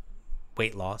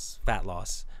weight loss, fat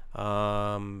loss,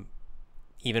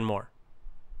 even more.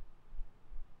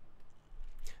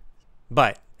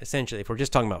 But essentially, if we're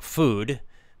just talking about food,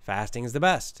 fasting is the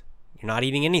best. You're not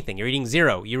eating anything. You're eating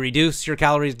 0. You reduce your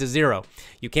calories to 0.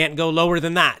 You can't go lower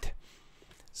than that.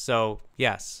 So,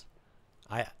 yes.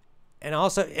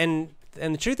 And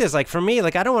the truth is, like, for me,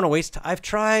 like, I don't want to waste. I've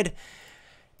tried.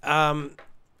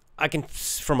 I can,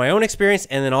 from my own experience,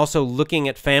 and then also looking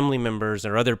at family members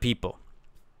or other people,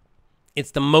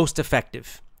 it's the most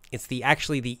effective. It's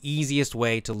actually the easiest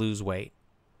way to lose weight.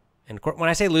 And when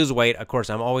I say lose weight, of course,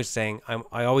 I'm always saying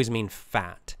I always mean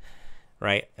fat,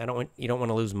 right? You don't want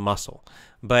to lose muscle,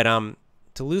 but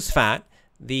to lose fat,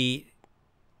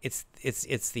 it's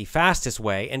the fastest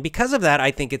way, and because of that, I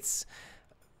think it's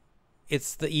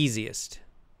the easiest.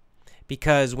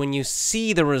 Because when you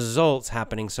see the results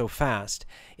happening so fast,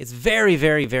 it's very,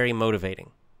 very, very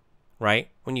motivating, right?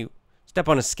 When you step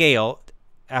on a scale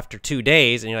after 2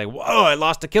 days and you're like, whoa, I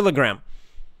lost 1 kilogram,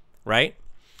 right?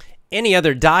 Any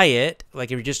other diet,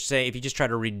 like if you just try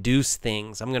to reduce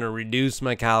things, I'm going to reduce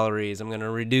my calories, I'm going to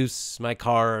reduce my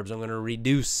carbs, I'm going to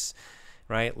reduce,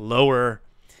 right, lower.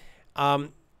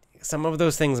 Some of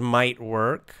those things might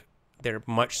work, they're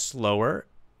much slower,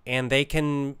 and they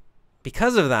can,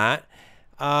 because of that,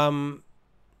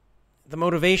 the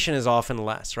motivation is often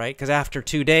less, right? Because after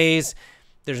 2 days,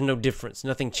 there's no difference.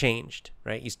 Nothing changed,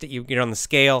 right? You get on the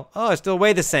scale. Oh, I still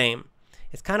weigh the same.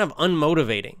 It's kind of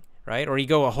unmotivating, right? Or you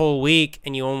go a whole week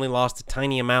and you only lost a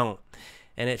tiny amount,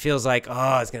 and it feels like,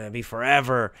 oh, it's going to be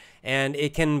forever. And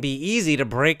it can be easy to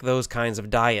break those kinds of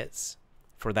diets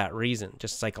for that reason,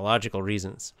 just psychological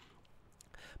reasons.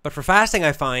 But for fasting,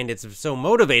 I find it's so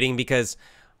motivating because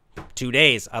 2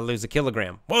 days, I lose a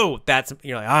kilogram. Whoa,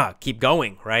 you're like, keep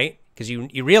going, right? Because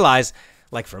you realize,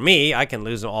 like for me, I can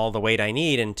lose all the weight I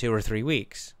need in 2 or 3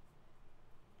 weeks.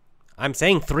 I'm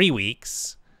saying 3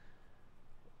 weeks,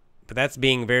 but that's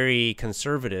being very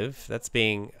conservative. That's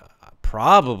being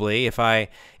probably, if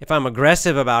I'm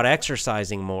aggressive about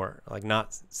exercising more, like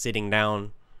not sitting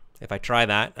down, if I try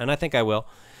that, and I think I will,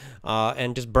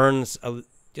 and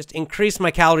just increase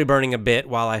my calorie burning a bit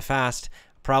while I fast,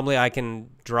 probably I can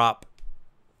drop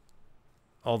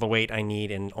all the weight I need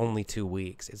in only 2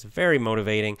 weeks. It's very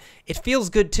motivating. It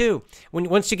feels good too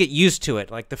once you get used to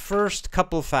it. Like the first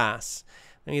couple fasts,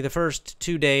 maybe the first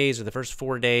 2 days or the first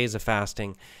 4 days of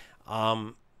fasting,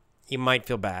 you might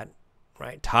feel bad,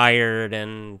 right? Tired,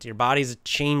 and your body's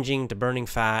changing to burning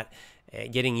fat,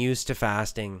 getting used to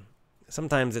fasting.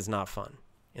 Sometimes it's not fun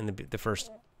in the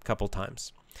first couple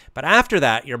times. But after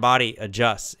that, your body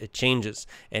adjusts, it changes,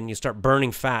 and you start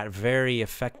burning fat very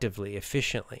effectively,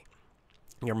 efficiently.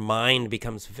 Your mind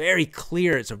becomes very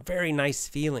clear. It's a very nice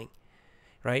feeling,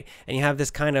 right? And you have this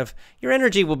kind of, your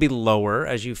energy will be lower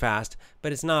as you fast,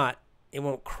 but it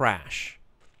won't crash,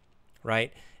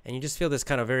 right? And you just feel this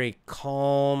kind of very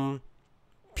calm,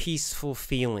 peaceful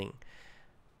feeling.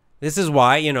 This is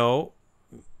why,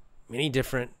 many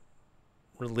different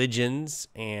religions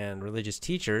and religious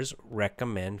teachers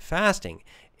recommend fasting.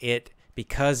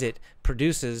 Because it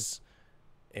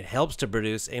helps to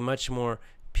produce a much more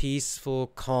peaceful,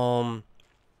 calm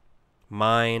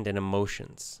mind and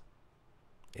emotions.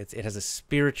 It has a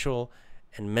spiritual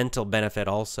and mental benefit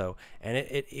also, and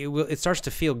it starts to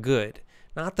feel good.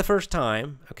 Not the first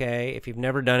time, okay? If you've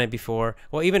never done it before,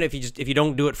 well, even if you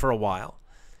don't do it for a while,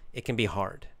 it can be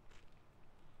hard.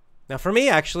 Now, for me,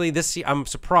 actually, I'm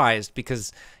surprised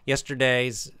because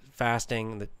yesterday's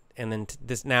fasting and then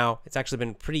now, it's actually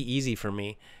been pretty easy for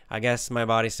me. I guess my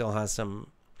body still has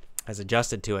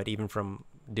adjusted to it, even from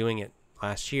doing it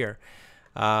last year.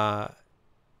 But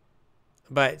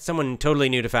someone totally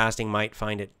new to fasting might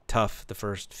find it tough the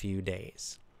first few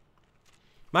days.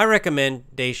 My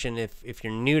recommendation, if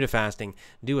you're new to fasting,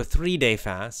 do a 3-day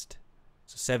fast,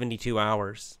 so 72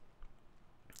 hours.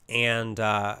 And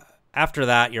after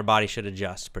that, your body should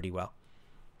adjust pretty well.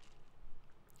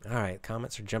 All right,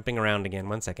 comments are jumping around again.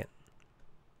 1 second.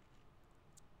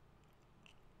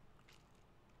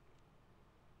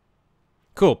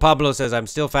 Cool. Pablo says, I'm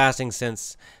still fasting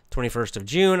since 21st of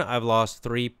June. I've lost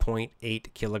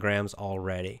 3.8 kilograms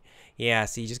already. Yeah,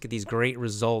 see, you just get these great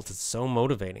results. It's so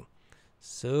motivating.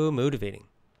 So motivating.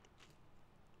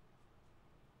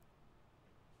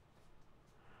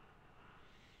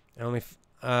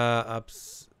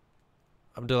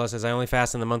 Abdullah says, I only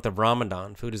fast in the month of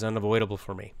Ramadan. Food is unavoidable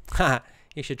for me.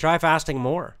 You should try fasting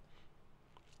more.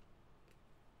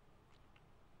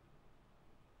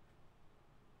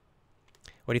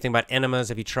 What do you think about enemas?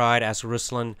 Have you tried? Asked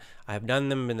Ruslan. I have done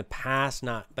them in the past,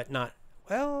 not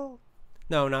really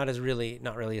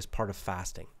as part of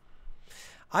fasting.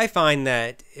 I find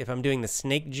that if I'm doing the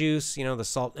snake juice, the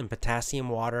salt and potassium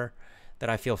water, that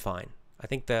I feel fine. I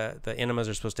think the enemas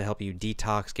are supposed to help you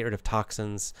detox, get rid of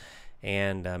toxins,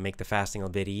 and make the fasting a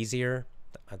bit easier.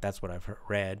 That's what I've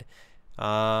read.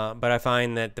 But I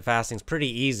find that the fasting's pretty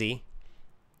easy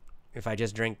if I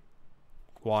just drink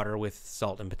water with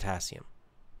salt and potassium.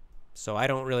 So I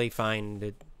don't really find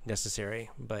it necessary,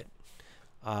 but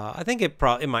I think it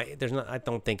might. I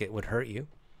don't think it would hurt you,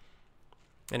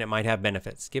 and it might have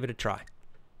benefits. Give it a try.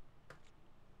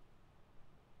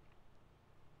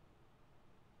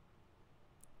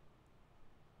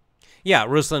 Yeah,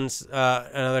 Ruslan's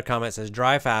another comment says,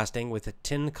 dry fasting with a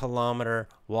 10-kilometer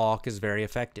walk is very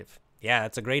effective. Yeah,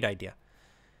 that's a great idea.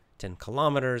 10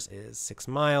 kilometers is 6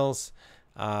 miles,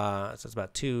 so it's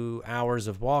about 2 hours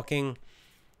of walking.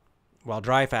 While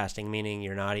dry fasting, meaning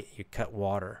you cut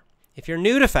water. If you're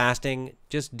new to fasting,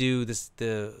 just do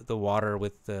the water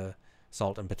with the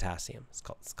salt and potassium. It's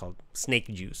called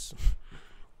snake juice.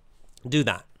 Do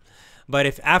that. But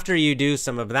if after you do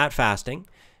some of that fasting,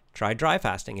 try dry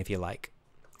fasting if you like.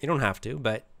 You don't have to,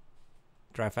 but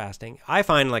dry fasting. I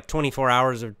find like 24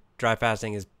 hours of dry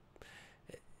fasting is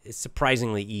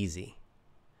surprisingly easy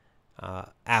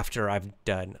after I've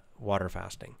done water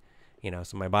fasting. You know,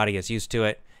 so my body gets used to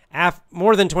it.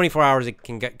 More than 24 hours, it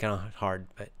can get kind of hard.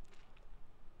 But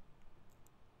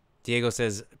Diego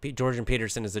says Jordan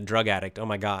Peterson is a drug addict. Oh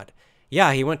my God.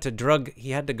 Yeah, he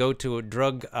had to go to a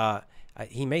drug.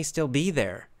 He may still be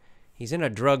there. He's in a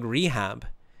drug rehab.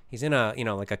 He's in a,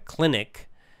 like a clinic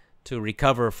to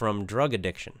recover from drug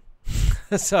addiction.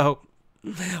 So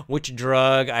which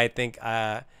drug? I think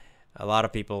a lot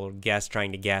of people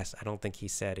trying to guess. I don't think he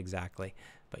said exactly.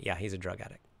 But yeah, he's a drug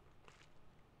addict.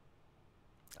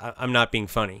 I'm not being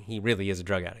funny. He really is a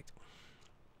drug addict.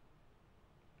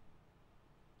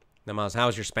 Namaz,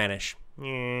 how's your Spanish?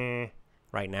 Right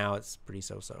now, it's pretty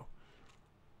so-so.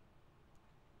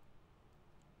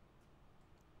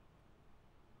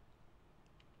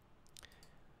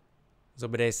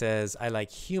 Zobade says, I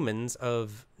like Humans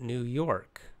of New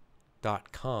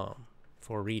York.com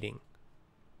for reading.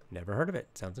 Never heard of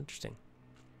it. Sounds interesting.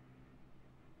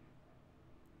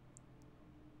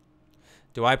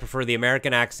 Do I prefer the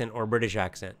American accent or British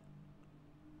accent?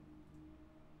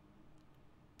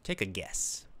 Take a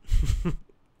guess.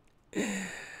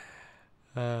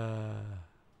 Ahmed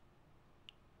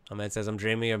says, I'm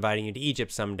dreaming of inviting you to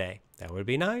Egypt someday. That would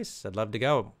be nice. I'd love to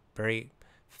go. Very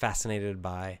fascinated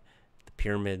by the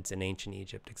pyramids in ancient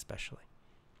Egypt, especially.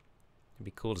 It'd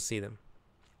be cool to see them.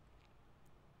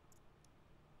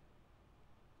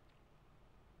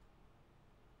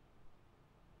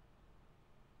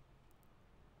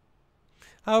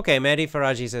 Okay, Mehdi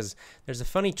Faraji says, there's a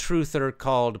funny truther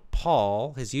called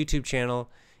Paul. His YouTube channel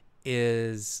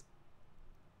is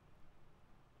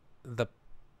The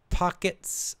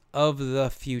Pockets of the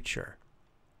Future.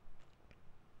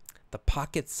 The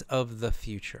Pockets of the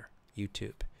Future,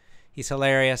 YouTube. He's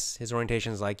hilarious. His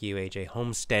orientation is like you, AJ.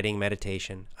 Homesteading,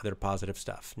 meditation, other positive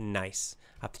stuff. Nice.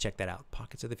 I'll have to check that out.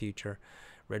 Pockets of the Future,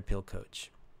 Red Pill Coach.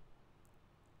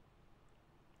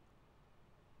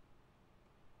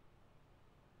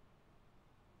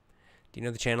 Do you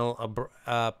know the channel?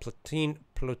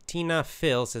 Plotina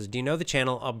Phil says, do you know the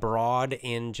channel Abroad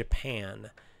in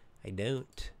Japan? I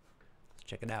don't. Let's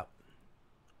check it out.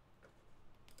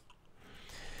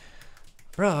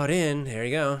 Abroad in. There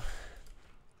you go.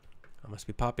 That must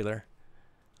be popular.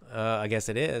 I guess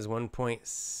it is.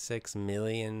 1.6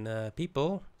 million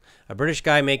people. A British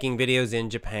guy making videos in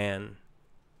Japan.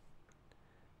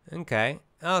 Okay.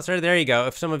 Oh, so there you go.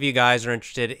 If some of you guys are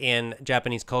interested in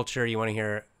Japanese culture, you want to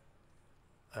hear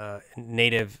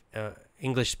native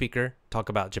English speaker talk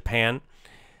about Japan.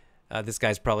 This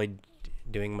guy's probably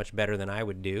doing much better than I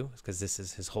would do because this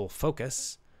is his whole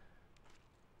focus.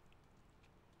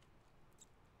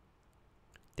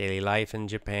 Daily life in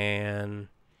Japan.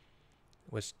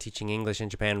 What's teaching English in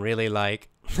Japan really like?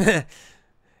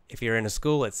 If you're in a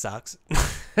school, it sucks.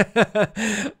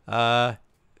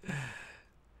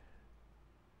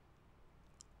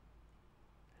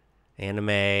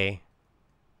 Anime.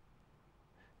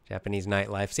 Japanese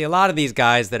nightlife. See, a lot of these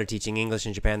guys that are teaching English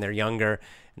in Japan, they're younger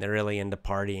and they're really into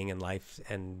partying and life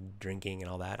and drinking and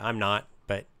all that. I'm not,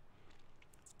 but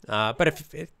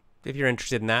if you're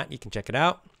interested in that, you can check it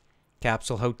out.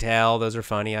 Capsule Hotel, those are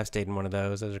funny. I've stayed in one of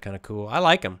those. Those are kind of cool. I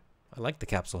like them. I like the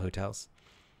capsule hotels.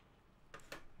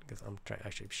 Because I'm trying to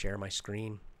actually share my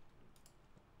screen.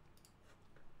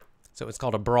 So it's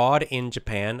called Abroad in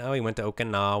Japan. Oh, he went to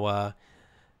Okinawa.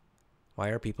 Why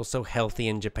are people so healthy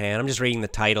in Japan? I'm just reading the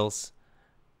titles.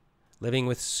 Living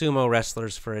with sumo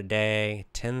wrestlers for a day.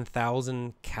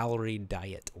 10,000 calorie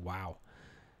diet. Wow.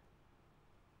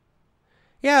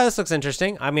 Yeah, this looks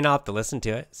interesting. I mean, I'll have to listen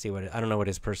to it. See what I don't know what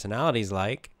his personality's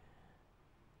like.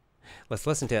 Let's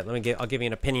listen to it. I'll give you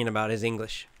an opinion about his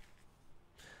English.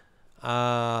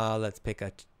 Let's pick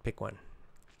one.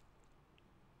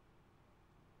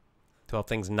 12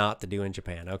 things not to do in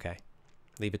Japan. Okay.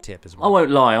 Leave a tip as well. I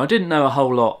won't lie, I didn't know a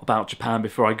whole lot about Japan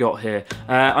before I got here.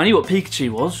 I knew what Pikachu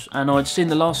was, and I'd seen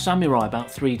The Last Samurai about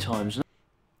 3 times.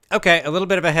 Okay, a little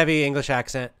bit of a heavy English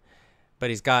accent, but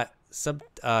he's got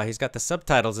the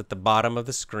subtitles at the bottom of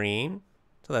the screen,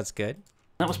 so that's good.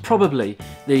 That was probably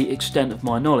the extent of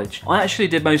my knowledge. I actually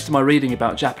did most of my reading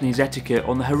about Japanese etiquette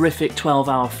on the horrific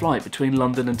 12-hour flight between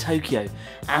London and Tokyo,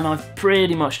 and I've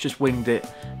pretty much just winged it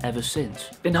ever since.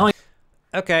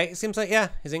 Okay, it seems like, yeah,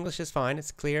 his English is fine.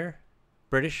 It's clear.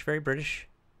 British, very British.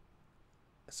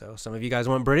 So some of you guys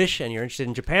want British and you're interested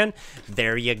in Japan,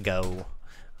 there you go.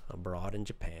 Abroad in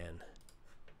Japan.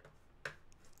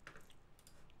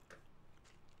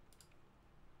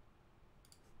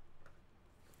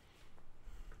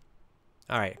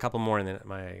 All right, a couple more and then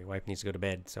my wife needs to go to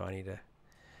bed, so I need to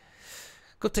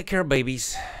go take care of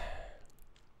babies.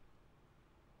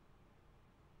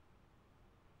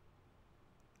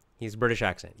 He's British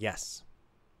accent, yes.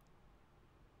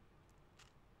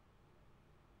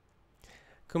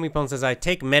 Kumipon says, I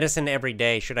take medicine every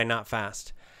day. Should I not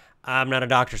fast? I'm not a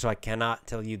doctor, so I cannot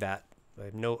tell you that. I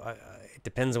have no, it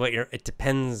depends it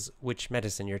depends which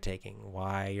medicine you're taking,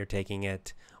 why you're taking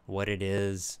it, what it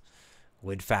is.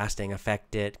 Would fasting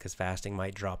affect it? Because fasting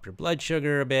might drop your blood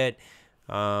sugar a bit.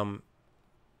 You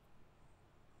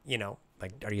know,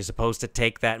 like, are you supposed to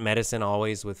take that medicine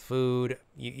always with food?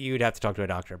 You'd have to talk to a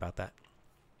doctor about that.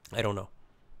 I don't know.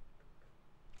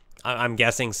 I'm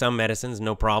guessing some medicines,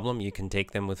 no problem. You can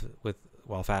take them with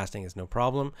while fasting is no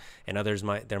problem, and others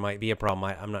there might be a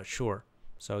problem. I'm not sure.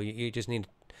 So you just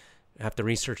have to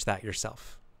research that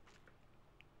yourself.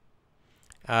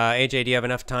 AJ, do you have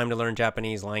enough time to learn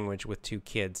Japanese language with 2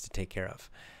 kids to take care of?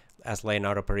 Asked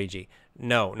Leonardo Parigi.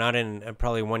 No, not in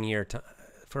probably 1 year.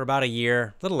 For about a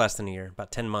year, a little less than a year,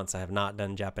 about 10 months, I have not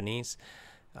done Japanese.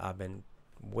 I've been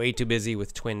way too busy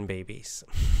with twin babies.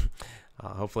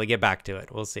 I'll hopefully get back to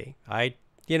it. We'll see. I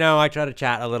try to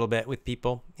chat a little bit with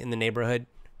people in the neighborhood.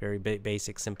 Very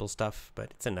basic, simple stuff,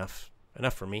 but it's enough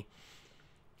for me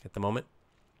at the moment.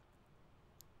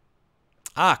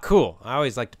 Cool. I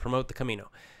always like to promote the Camino.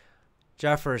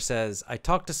 Jaffer says, I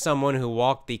talked to someone who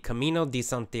walked the Camino de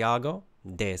Santiago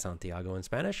in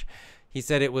Spanish. He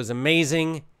said it was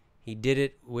amazing. He did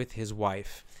it with his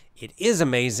wife. It is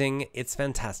amazing. It's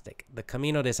fantastic. The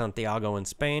Camino de Santiago in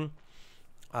Spain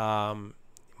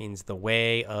means the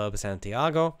way of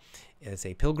Santiago. It's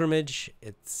a pilgrimage.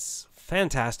 It's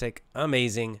fantastic,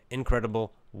 amazing,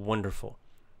 incredible, wonderful.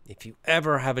 If you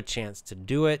ever have a chance to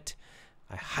do it,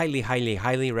 I highly, highly,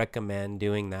 highly recommend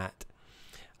doing that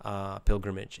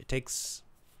pilgrimage.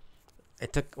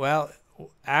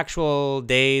 Actual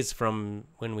days from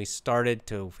when we started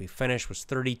to we finished was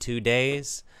 32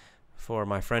 days for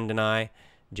my friend and I,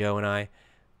 Joe and I.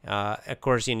 Of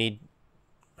course, you need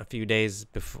a few days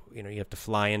before, you have to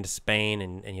fly into Spain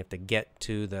and you have to get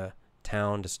to the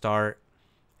town to start,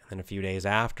 and then a few days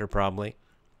after probably.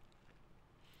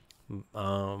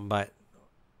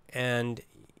 And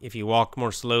if you walk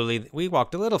more slowly, we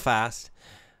walked a little fast,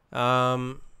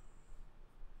 but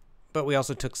we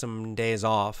also took some days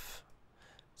off.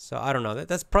 So I don't know.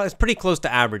 That's pretty close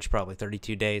to average, probably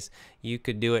 32 days. You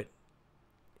could do it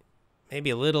maybe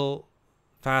a little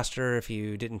faster if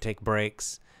you didn't take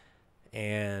breaks,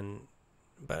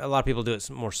 but a lot of people do it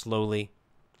more slowly.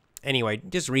 Anyway,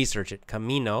 just research it.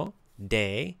 Camino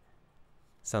de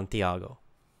Santiago.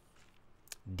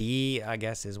 D, I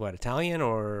guess, is what, Italian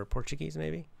or Portuguese,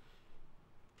 maybe?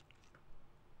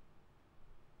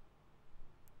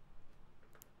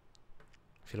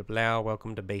 Philip Lau,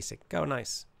 welcome to Basic. Oh,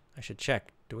 nice. I should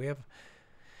check. Do we have...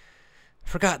 I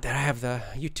forgot that I have the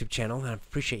YouTube channel, and I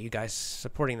appreciate you guys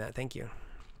supporting that. Thank you.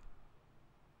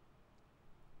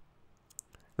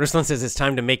 Ruslan says it's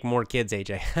time to make more kids,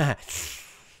 AJ.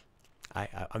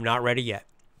 I'm not ready yet.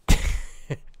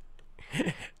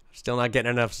 Still not getting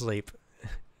enough sleep.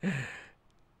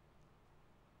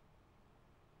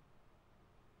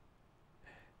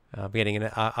 I'm getting an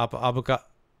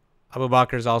Abu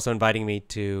Bakr is also inviting me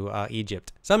to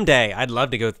Egypt. Someday, I'd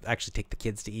love to go actually take the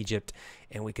kids to Egypt,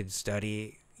 and we could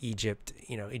study Egypt.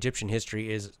 Egyptian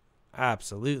history is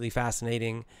absolutely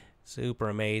fascinating, super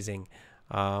amazing.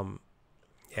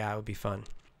 Yeah, it would be fun.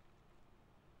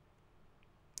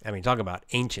 I mean, talk about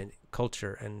ancient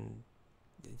culture and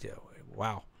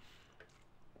wow.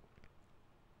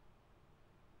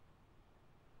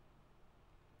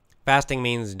 Fasting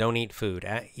means don't eat food.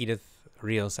 Edith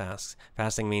Rios asks,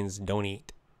 fasting means don't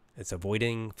eat. It's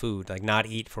avoiding food, like not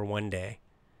eat for 1 day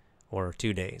or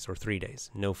 2 days or 3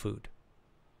 days. No food.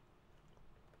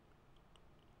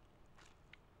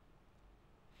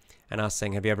 And I was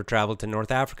saying, have you ever traveled to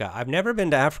North Africa? I've never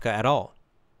been to Africa at all.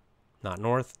 Not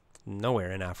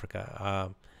nowhere in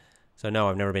Africa. So no,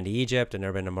 I've never been to Egypt. I've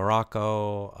never been to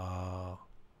Morocco.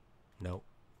 No.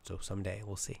 So someday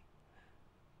we'll see.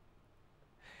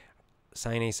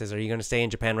 Saine says, are you going to stay in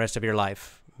Japan the rest of your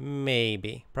life?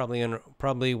 Maybe.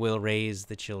 Probably will raise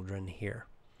the children here.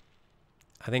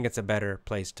 I think it's a better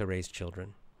place to raise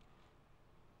children.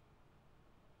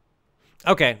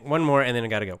 Okay, one more and then I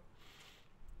got to go.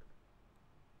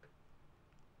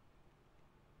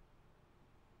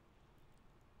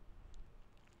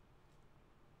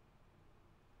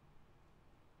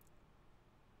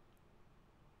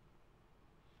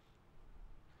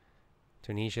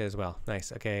 Tunisia as well.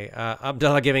 Nice. Okay.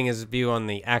 Abdullah giving his view on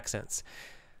the accents.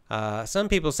 Some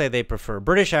people say they prefer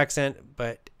British accent,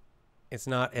 but it's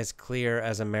not as clear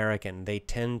as American. They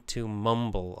tend to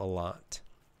mumble a lot.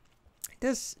 It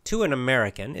does, to an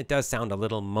American, it does sound a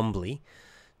little mumbly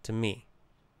to me.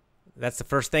 That's the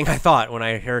first thing I thought when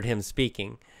I heard him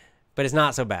speaking. But it's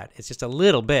not so bad. It's just a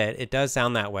little bit. It does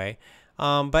sound that way.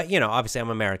 But, you know, obviously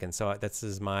I'm American, so this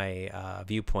is my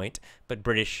viewpoint. But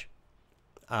British,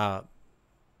 you know,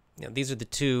 these are the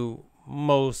two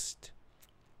most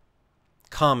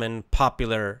common,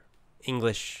 popular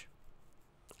English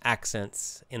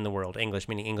accents in the world. English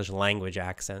meaning English language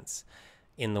accents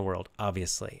in the world,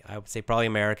 obviously. I would say probably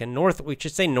American. We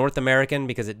should say North American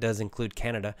because it does include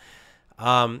Canada.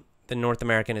 The North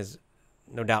American is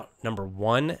no doubt number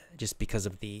one just because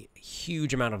of the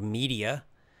huge amount of media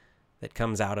that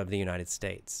comes out of the United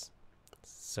States.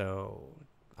 So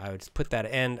I would put that,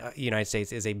 and the United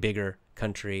States is a bigger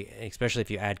country, especially if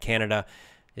you add Canada,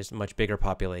 is a much bigger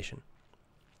population.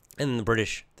 And the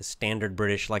British, the standard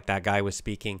British, like that guy was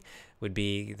speaking, would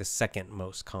be the second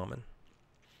most common.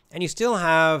 And you still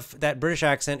have that British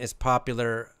accent is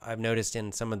popular, I've noticed,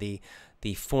 in some of the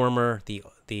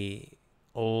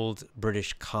old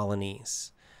British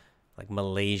colonies, like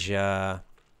Malaysia.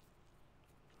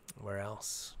 Where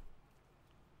else?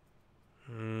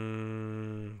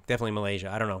 Definitely Malaysia.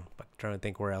 I don't know. I'm trying to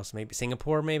think where else. Maybe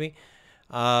Singapore, maybe,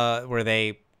 where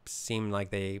they seem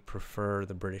like they prefer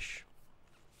the British.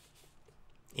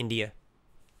 India.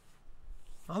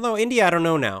 Although India, I don't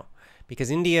know now, because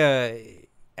India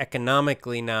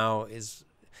economically now is,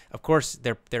 of course,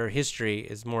 their history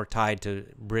is more tied to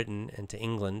Britain and to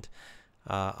England,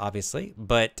 obviously,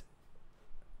 but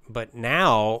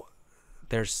now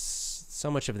there's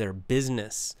so much of their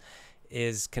business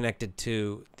is connected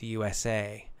to the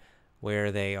USA,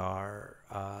 where they are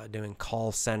doing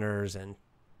call centers and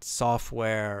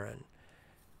software and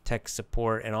tech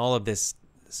support and all of this.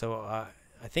 So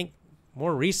I think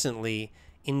more recently,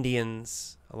 a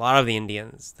lot of the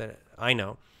Indians that I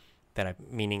know,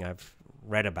 meaning I've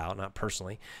read about, not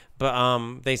personally,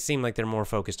 but they seem like they're more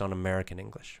focused on American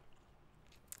English.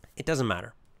 It doesn't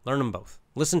matter. Learn them both.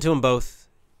 Listen to them both.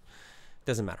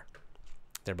 Doesn't matter.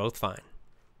 They're both fine.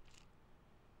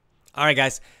 All right,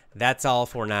 guys. That's all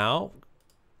for now.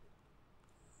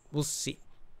 We'll see.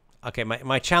 Okay,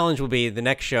 my challenge will be the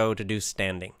next show to do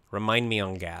standing. Remind me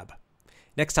on Gab.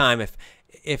 Next time,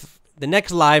 if the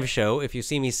next live show, if you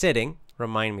see me sitting,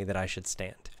 remind me that I should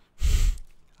stand.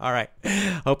 All right.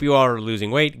 Hope you all are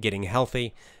losing weight, getting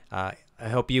healthy. I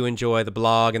hope you enjoy the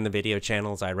blog and the video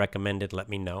channels I recommended. Let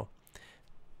me know.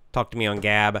 Talk to me on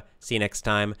Gab. See you next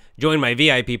time. Join my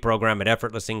VIP program at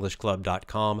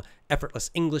effortlessenglishclub.com.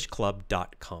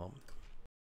 effortlessenglishclub.com.